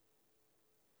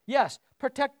 Yes,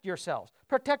 protect yourselves.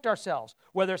 Protect ourselves,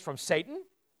 whether it's from Satan,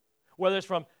 whether it's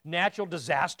from natural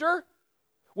disaster,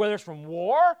 whether it's from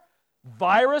war,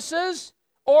 viruses,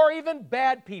 or even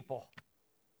bad people.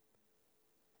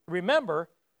 Remember,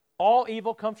 all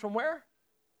evil comes from where?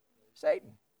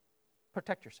 Satan.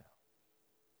 Protect yourself.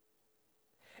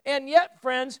 And yet,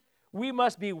 friends, we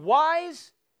must be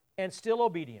wise and still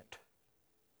obedient.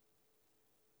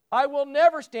 I will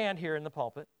never stand here in the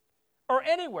pulpit, or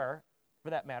anywhere for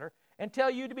that matter, and tell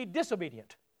you to be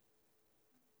disobedient.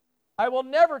 I will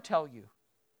never tell you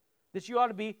that you ought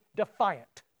to be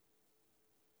defiant.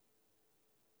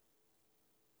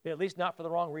 at least not for the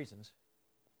wrong reasons.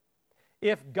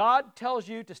 If God tells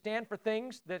you to stand for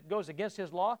things that goes against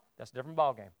His law, that's a different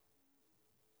ballgame.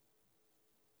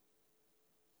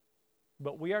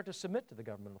 But we are to submit to the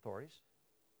government authorities.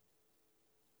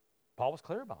 Paul was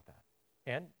clear about that.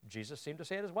 And Jesus seemed to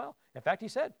say it as well. In fact, he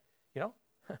said,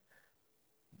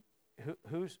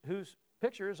 whose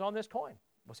picture is on this coin?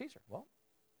 Well, Caesar. Well,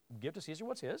 give to Caesar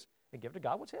what's his and give to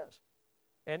God what's his.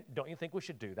 And don't you think we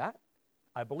should do that?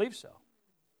 I believe so.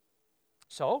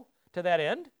 So, to that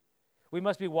end, we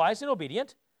must be wise and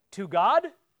obedient to God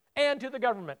and to the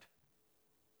government.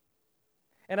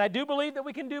 And I do believe that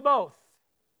we can do both.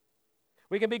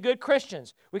 We can be good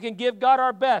Christians. We can give God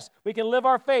our best. We can live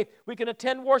our faith. We can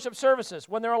attend worship services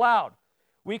when they're allowed.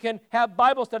 We can have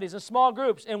Bible studies in small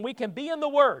groups, and we can be in the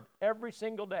Word every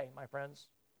single day, my friends.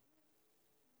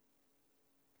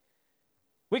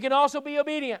 We can also be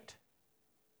obedient.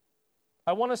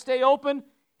 I want to stay open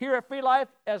here at Free Life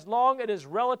as long as it is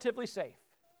relatively safe.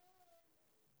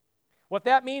 What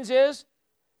that means is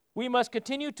we must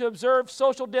continue to observe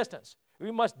social distance.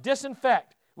 We must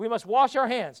disinfect. We must wash our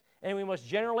hands. And we must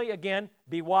generally, again,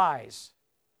 be wise.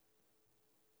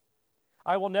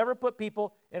 I will never put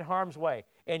people in harm's way.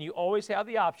 And you always have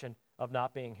the option of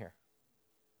not being here.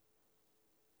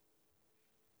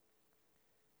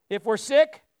 If we're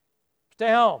sick,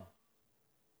 stay home.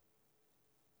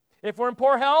 If we're in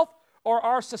poor health or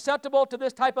are susceptible to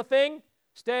this type of thing,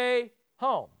 stay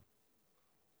home.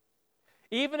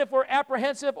 Even if we're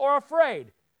apprehensive or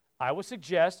afraid, I would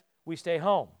suggest we stay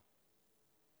home.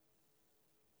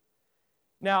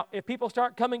 Now, if people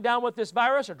start coming down with this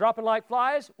virus or dropping like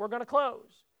flies, we're going to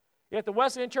close. If the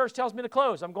Wesleyan Church tells me to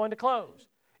close, I'm going to close.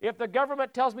 If the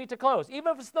government tells me to close,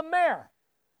 even if it's the mayor,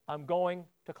 I'm going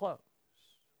to close.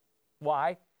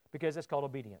 Why? Because it's called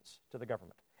obedience to the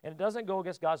government. And it doesn't go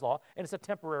against God's law, and it's a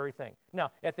temporary thing.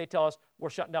 Now, if they tell us we're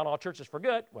shutting down all churches for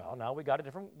good, well, now we got a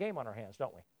different game on our hands,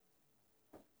 don't we?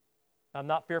 I'm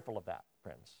not fearful of that,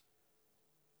 friends.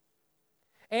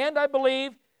 And I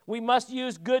believe we must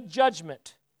use good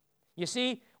judgment. You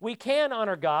see, we can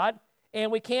honor God,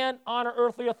 and we can honor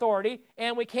earthly authority,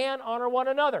 and we can honor one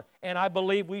another. And I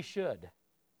believe we should.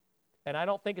 And I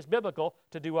don't think it's biblical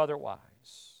to do otherwise.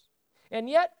 And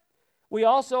yet, we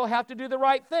also have to do the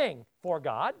right thing for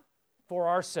God, for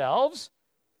ourselves,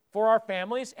 for our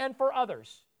families, and for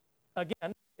others.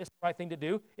 Again, it's the right thing to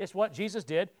do. It's what Jesus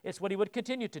did. It's what He would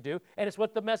continue to do. And it's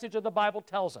what the message of the Bible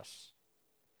tells us.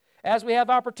 As we have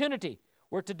opportunity,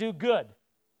 we're to do good.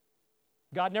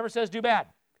 God never says do bad.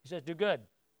 He says do good.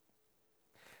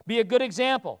 Be a good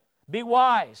example. Be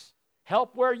wise.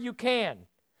 Help where you can.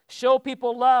 Show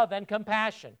people love and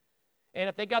compassion. And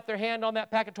if they got their hand on that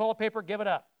pack of toilet paper, give it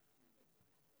up.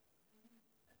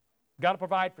 God will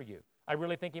provide for you. I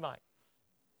really think He might.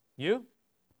 You?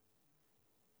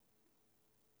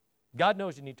 God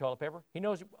knows you need toilet paper. He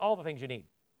knows all the things you need.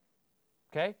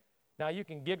 Okay? Now you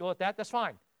can giggle at that. That's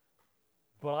fine.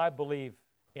 But I believe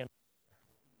in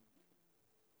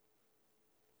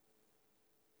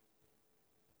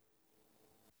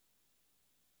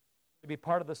to be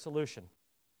part of the solution.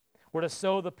 We're to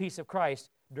sow the peace of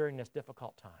Christ during this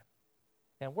difficult time.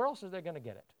 And where else are they going to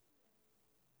get it?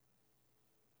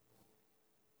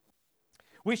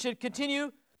 We should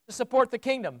continue to support the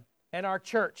kingdom and our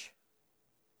church.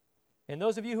 And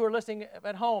those of you who are listening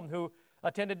at home who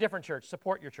attend a different church,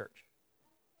 support your church.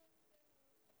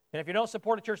 And if you don't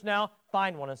support a church now,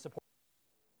 find one and support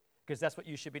it, because that's what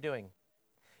you should be doing.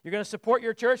 You're going to support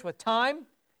your church with time,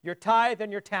 your tithe,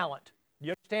 and your talent.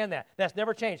 You understand that? That's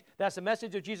never changed. That's the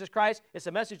message of Jesus Christ. It's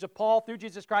the message of Paul through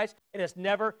Jesus Christ, and it's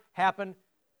never happened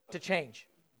to change.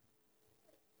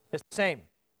 It's the same.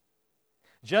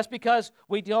 Just because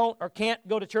we don't or can't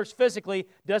go to church physically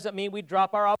doesn't mean we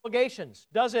drop our obligations,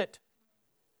 does it?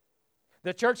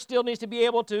 The church still needs to be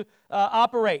able to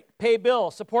operate, pay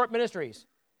bills, support ministries,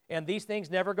 and these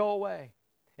things never go away.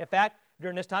 In fact,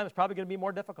 during this time, it's probably going to be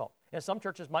more difficult, and some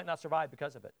churches might not survive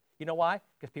because of it. You know why?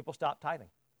 Because people stop tithing.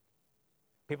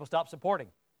 People stop supporting,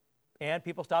 and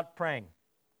people stop praying.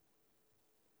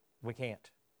 We can't.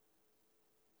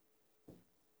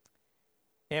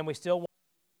 And we still want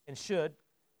and should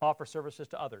offer services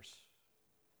to others.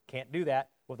 Can't do that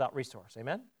without resource.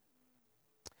 Amen?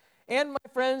 And,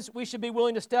 my friends, we should be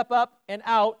willing to step up and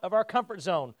out of our comfort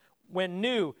zone when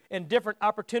new and different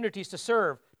opportunities to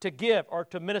serve, to give, or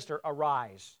to minister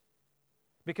arise.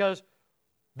 Because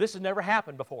this has never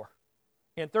happened before.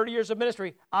 In 30 years of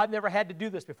ministry, I've never had to do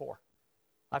this before.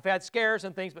 I've had scares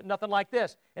and things, but nothing like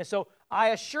this. And so I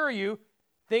assure you,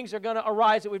 things are going to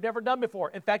arise that we've never done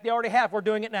before. In fact, they already have. We're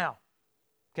doing it now.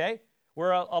 Okay?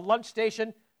 We're a lunch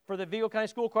station for the Vigo County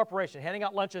School Corporation, handing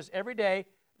out lunches every day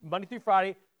Monday through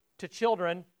Friday, to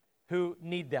children who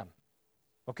need them.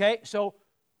 Okay? So,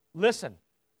 listen.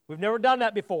 We've never done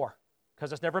that before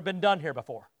because it's never been done here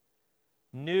before.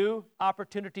 New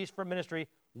opportunities for ministry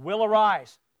will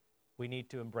arise. We need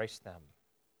to embrace them.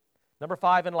 Number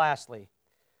 5, and lastly,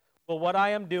 will what I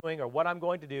am doing or what I'm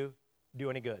going to do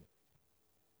any good?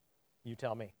 You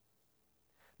tell me.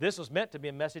 This was meant to be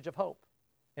a message of hope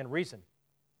and reason.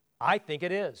 I think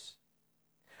it is.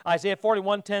 Isaiah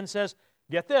 41:10 says,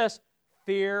 get this,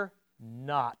 fear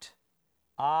not.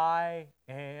 I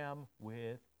am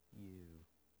with you.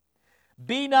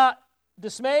 Be not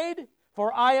dismayed,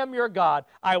 for I am your God.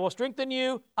 I will strengthen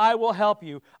you. I will help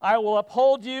you. I will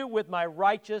uphold you with my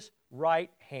righteous right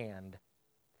hand.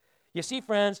 You see,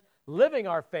 friends, living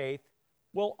our faith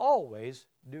will always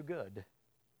do good.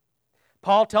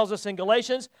 Paul tells us in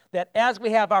Galatians that as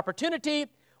we have opportunity,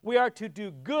 we are to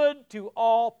do good to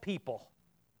all people.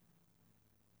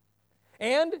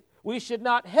 And we should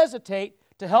not hesitate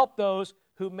to help those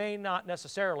who may not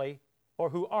necessarily or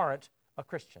who aren't a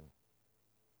Christian.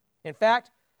 In fact,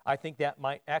 I think that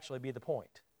might actually be the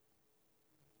point.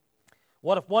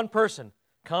 What if one person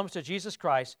comes to Jesus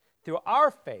Christ through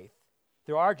our faith,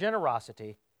 through our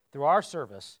generosity, through our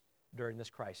service during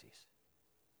this crisis?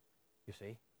 You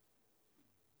see?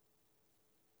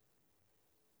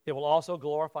 It will also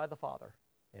glorify the Father.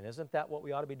 And isn't that what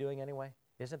we ought to be doing anyway?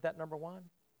 Isn't that number 1?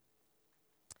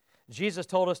 Jesus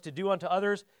told us to do unto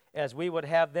others as we would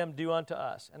have them do unto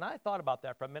us. And I thought about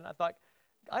that for a minute. I thought,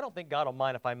 I don't think God will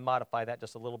mind if I modify that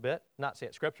just a little bit, not say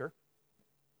it's Scripture,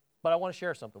 but I want to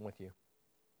share something with you.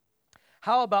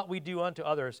 How about we do unto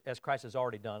others as Christ has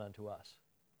already done unto us?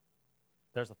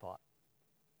 There's the thought.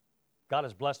 God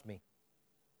has blessed me.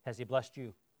 Has He blessed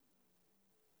you?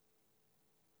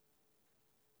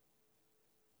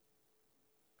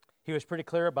 He was pretty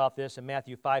clear about this in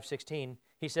Matthew 5:16.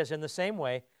 He says, in the same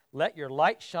way, let your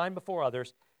light shine before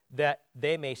others that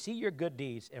they may see your good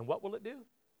deeds. And what will it do?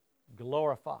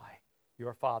 Glorify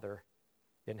your Father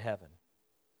in heaven.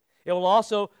 It will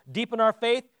also deepen our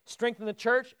faith, strengthen the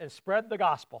church, and spread the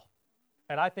gospel.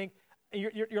 And I think,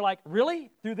 you're like,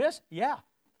 really? Through this? Yeah.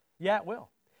 Yeah, it will.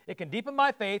 It can deepen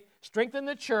my faith, strengthen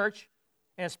the church,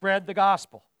 and spread the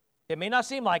gospel. It may not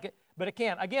seem like it, but it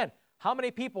can. Again, how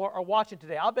many people are watching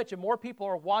today? I'll bet you more people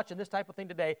are watching this type of thing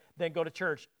today than go to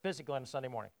church physically on a Sunday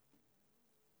morning.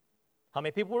 How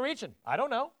many people we're reaching? I don't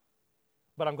know,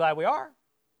 but I'm glad we are.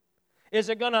 Is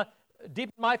it going to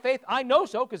deepen my faith? I know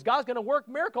so, because God's going to work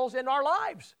miracles in our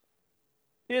lives.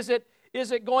 Is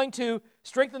it going to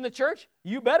strengthen the church?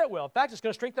 You bet it will. In fact, it's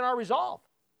going to strengthen our resolve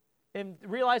and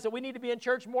realize that we need to be in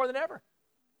church more than ever.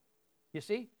 You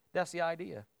see, that's the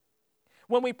idea.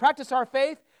 When we practice our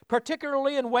faith,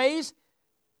 particularly in ways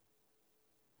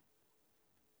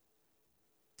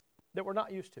that we're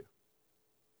not used to.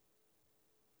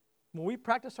 When we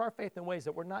practice our faith in ways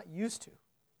that we're not used to,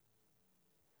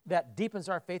 that deepens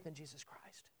our faith in Jesus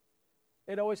Christ.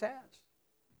 It always has.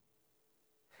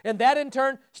 And that in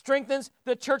turn strengthens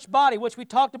the church body, which we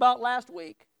talked about last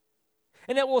week.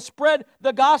 And it will spread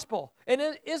the gospel. And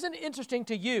it isn't interesting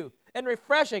to you and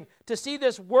refreshing to see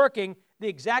this working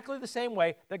exactly the same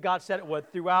way that God said it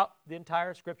would throughout the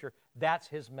entire Scripture. That's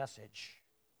His message.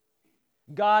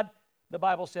 God, the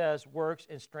Bible says, works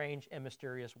in strange and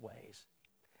mysterious ways.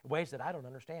 Ways that I don't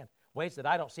understand, ways that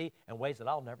I don't see, and ways that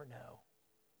I'll never know.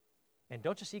 And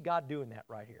don't you see God doing that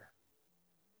right here?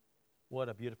 What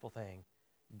a beautiful thing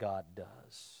God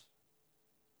does.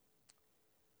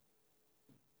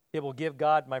 It will give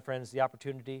God, my friends, the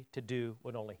opportunity to do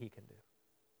what only He can do.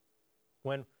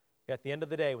 When, at the end of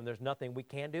the day, when there's nothing we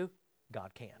can do,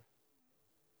 God can.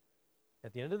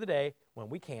 At the end of the day, when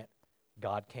we can't,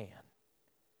 God can.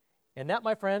 And that,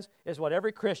 my friends, is what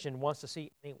every Christian wants to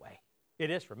see anyway. It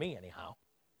is for me, anyhow.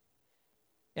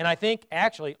 And I think,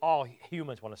 actually, all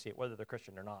humans want to see it, whether they're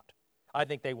Christian or not. I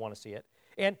think they want to see it.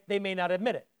 And they may not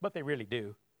admit it, but they really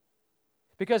do.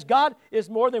 Because God is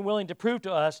more than willing to prove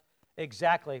to us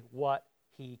exactly what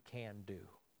He can do.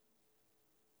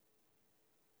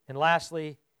 And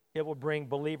lastly, it will bring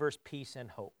believers peace and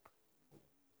hope.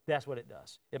 That's what it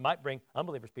does. It might bring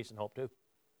unbelievers peace and hope too.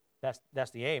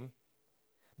 That's the aim.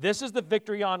 This is the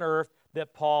victory on earth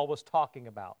that Paul was talking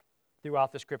about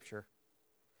throughout the Scripture.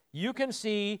 You can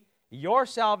see your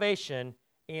salvation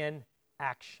in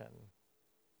action.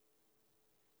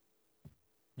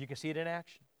 You can see it in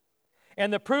action.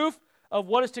 And the proof of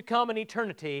what is to come in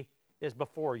eternity is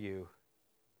before you.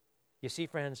 You see,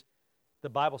 friends, the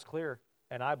Bible's clear,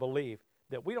 and I believe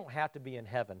that we don't have to be in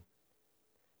heaven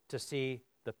to see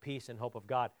the peace and hope of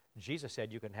God. Jesus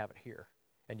said you can have it here,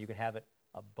 and you can have it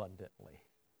abundantly.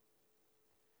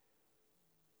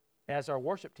 As our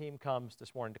worship team comes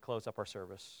this morning to close up our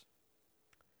service,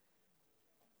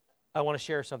 I want to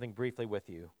share something briefly with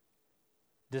you.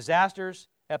 Disasters,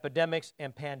 epidemics,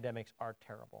 and pandemics are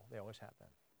terrible. They always have been.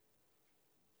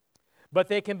 But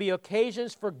they can be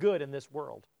occasions for good in this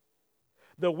world.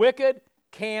 The wicked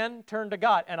can turn to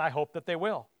God, and I hope that they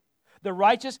will. The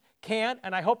righteous can,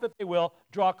 and I hope that they will,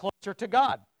 draw closer to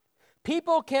God.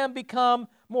 People can become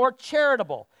more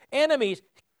charitable. Enemies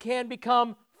can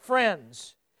become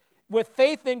friends. With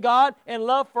faith in God and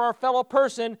love for our fellow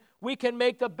person, we can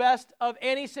make the best of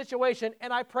any situation,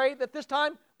 and I pray that this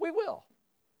time we will.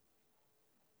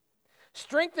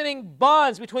 Strengthening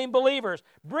bonds between believers,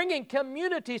 bringing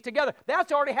communities together.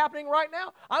 That's already happening right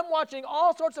now. I'm watching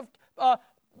all sorts of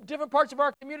different parts of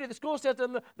our community, the school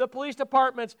system, the police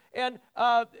departments, and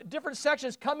different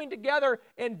sections coming together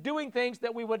and doing things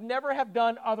that we would never have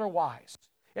done otherwise.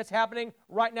 It's happening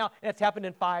right now, and it's happened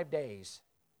in 5 days.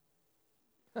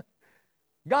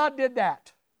 God did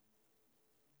that.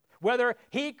 Whether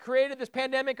He created this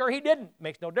pandemic or He didn't,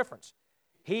 makes no difference.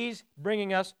 He's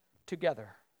bringing us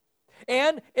together.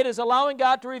 And it is allowing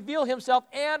God to reveal Himself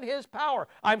and His power.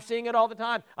 I'm seeing it all the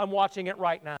time. I'm watching it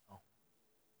right now.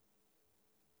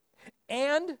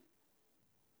 And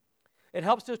it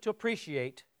helps us to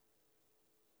appreciate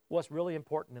what's really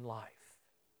important in life.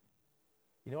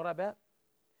 You know what I bet?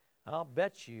 I'll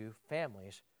bet you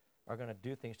families are going to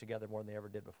do things together more than they ever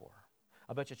did before.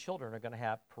 I bet you children are going to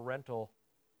have parental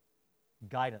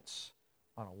guidance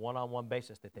on a one-on-one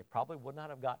basis that they probably would not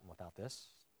have gotten without this.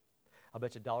 I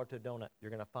bet you $1 to a donut,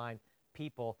 you're going to find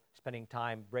people spending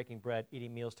time breaking bread,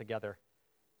 eating meals together,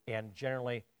 and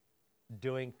generally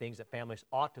doing things that families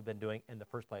ought to have been doing in the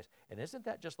first place. And isn't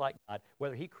that just like God,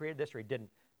 whether He created this or He didn't,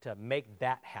 to make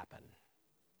that happen?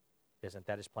 Isn't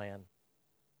that His plan?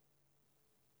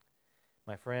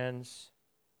 My friends,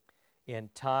 in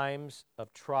times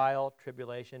of trial,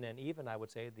 tribulation, and even, I would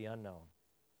say, the unknown,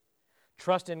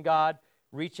 trust in God,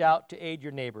 reach out to aid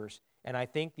your neighbors. And I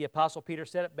think the Apostle Peter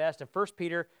said it best in 1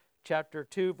 Peter chapter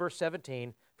 2, verse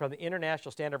 17, from the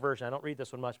International Standard Version. I don't read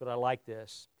this one much, but I like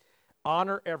this.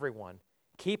 Honor everyone.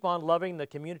 Keep on loving the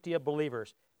community of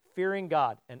believers, fearing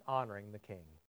God and honoring the King.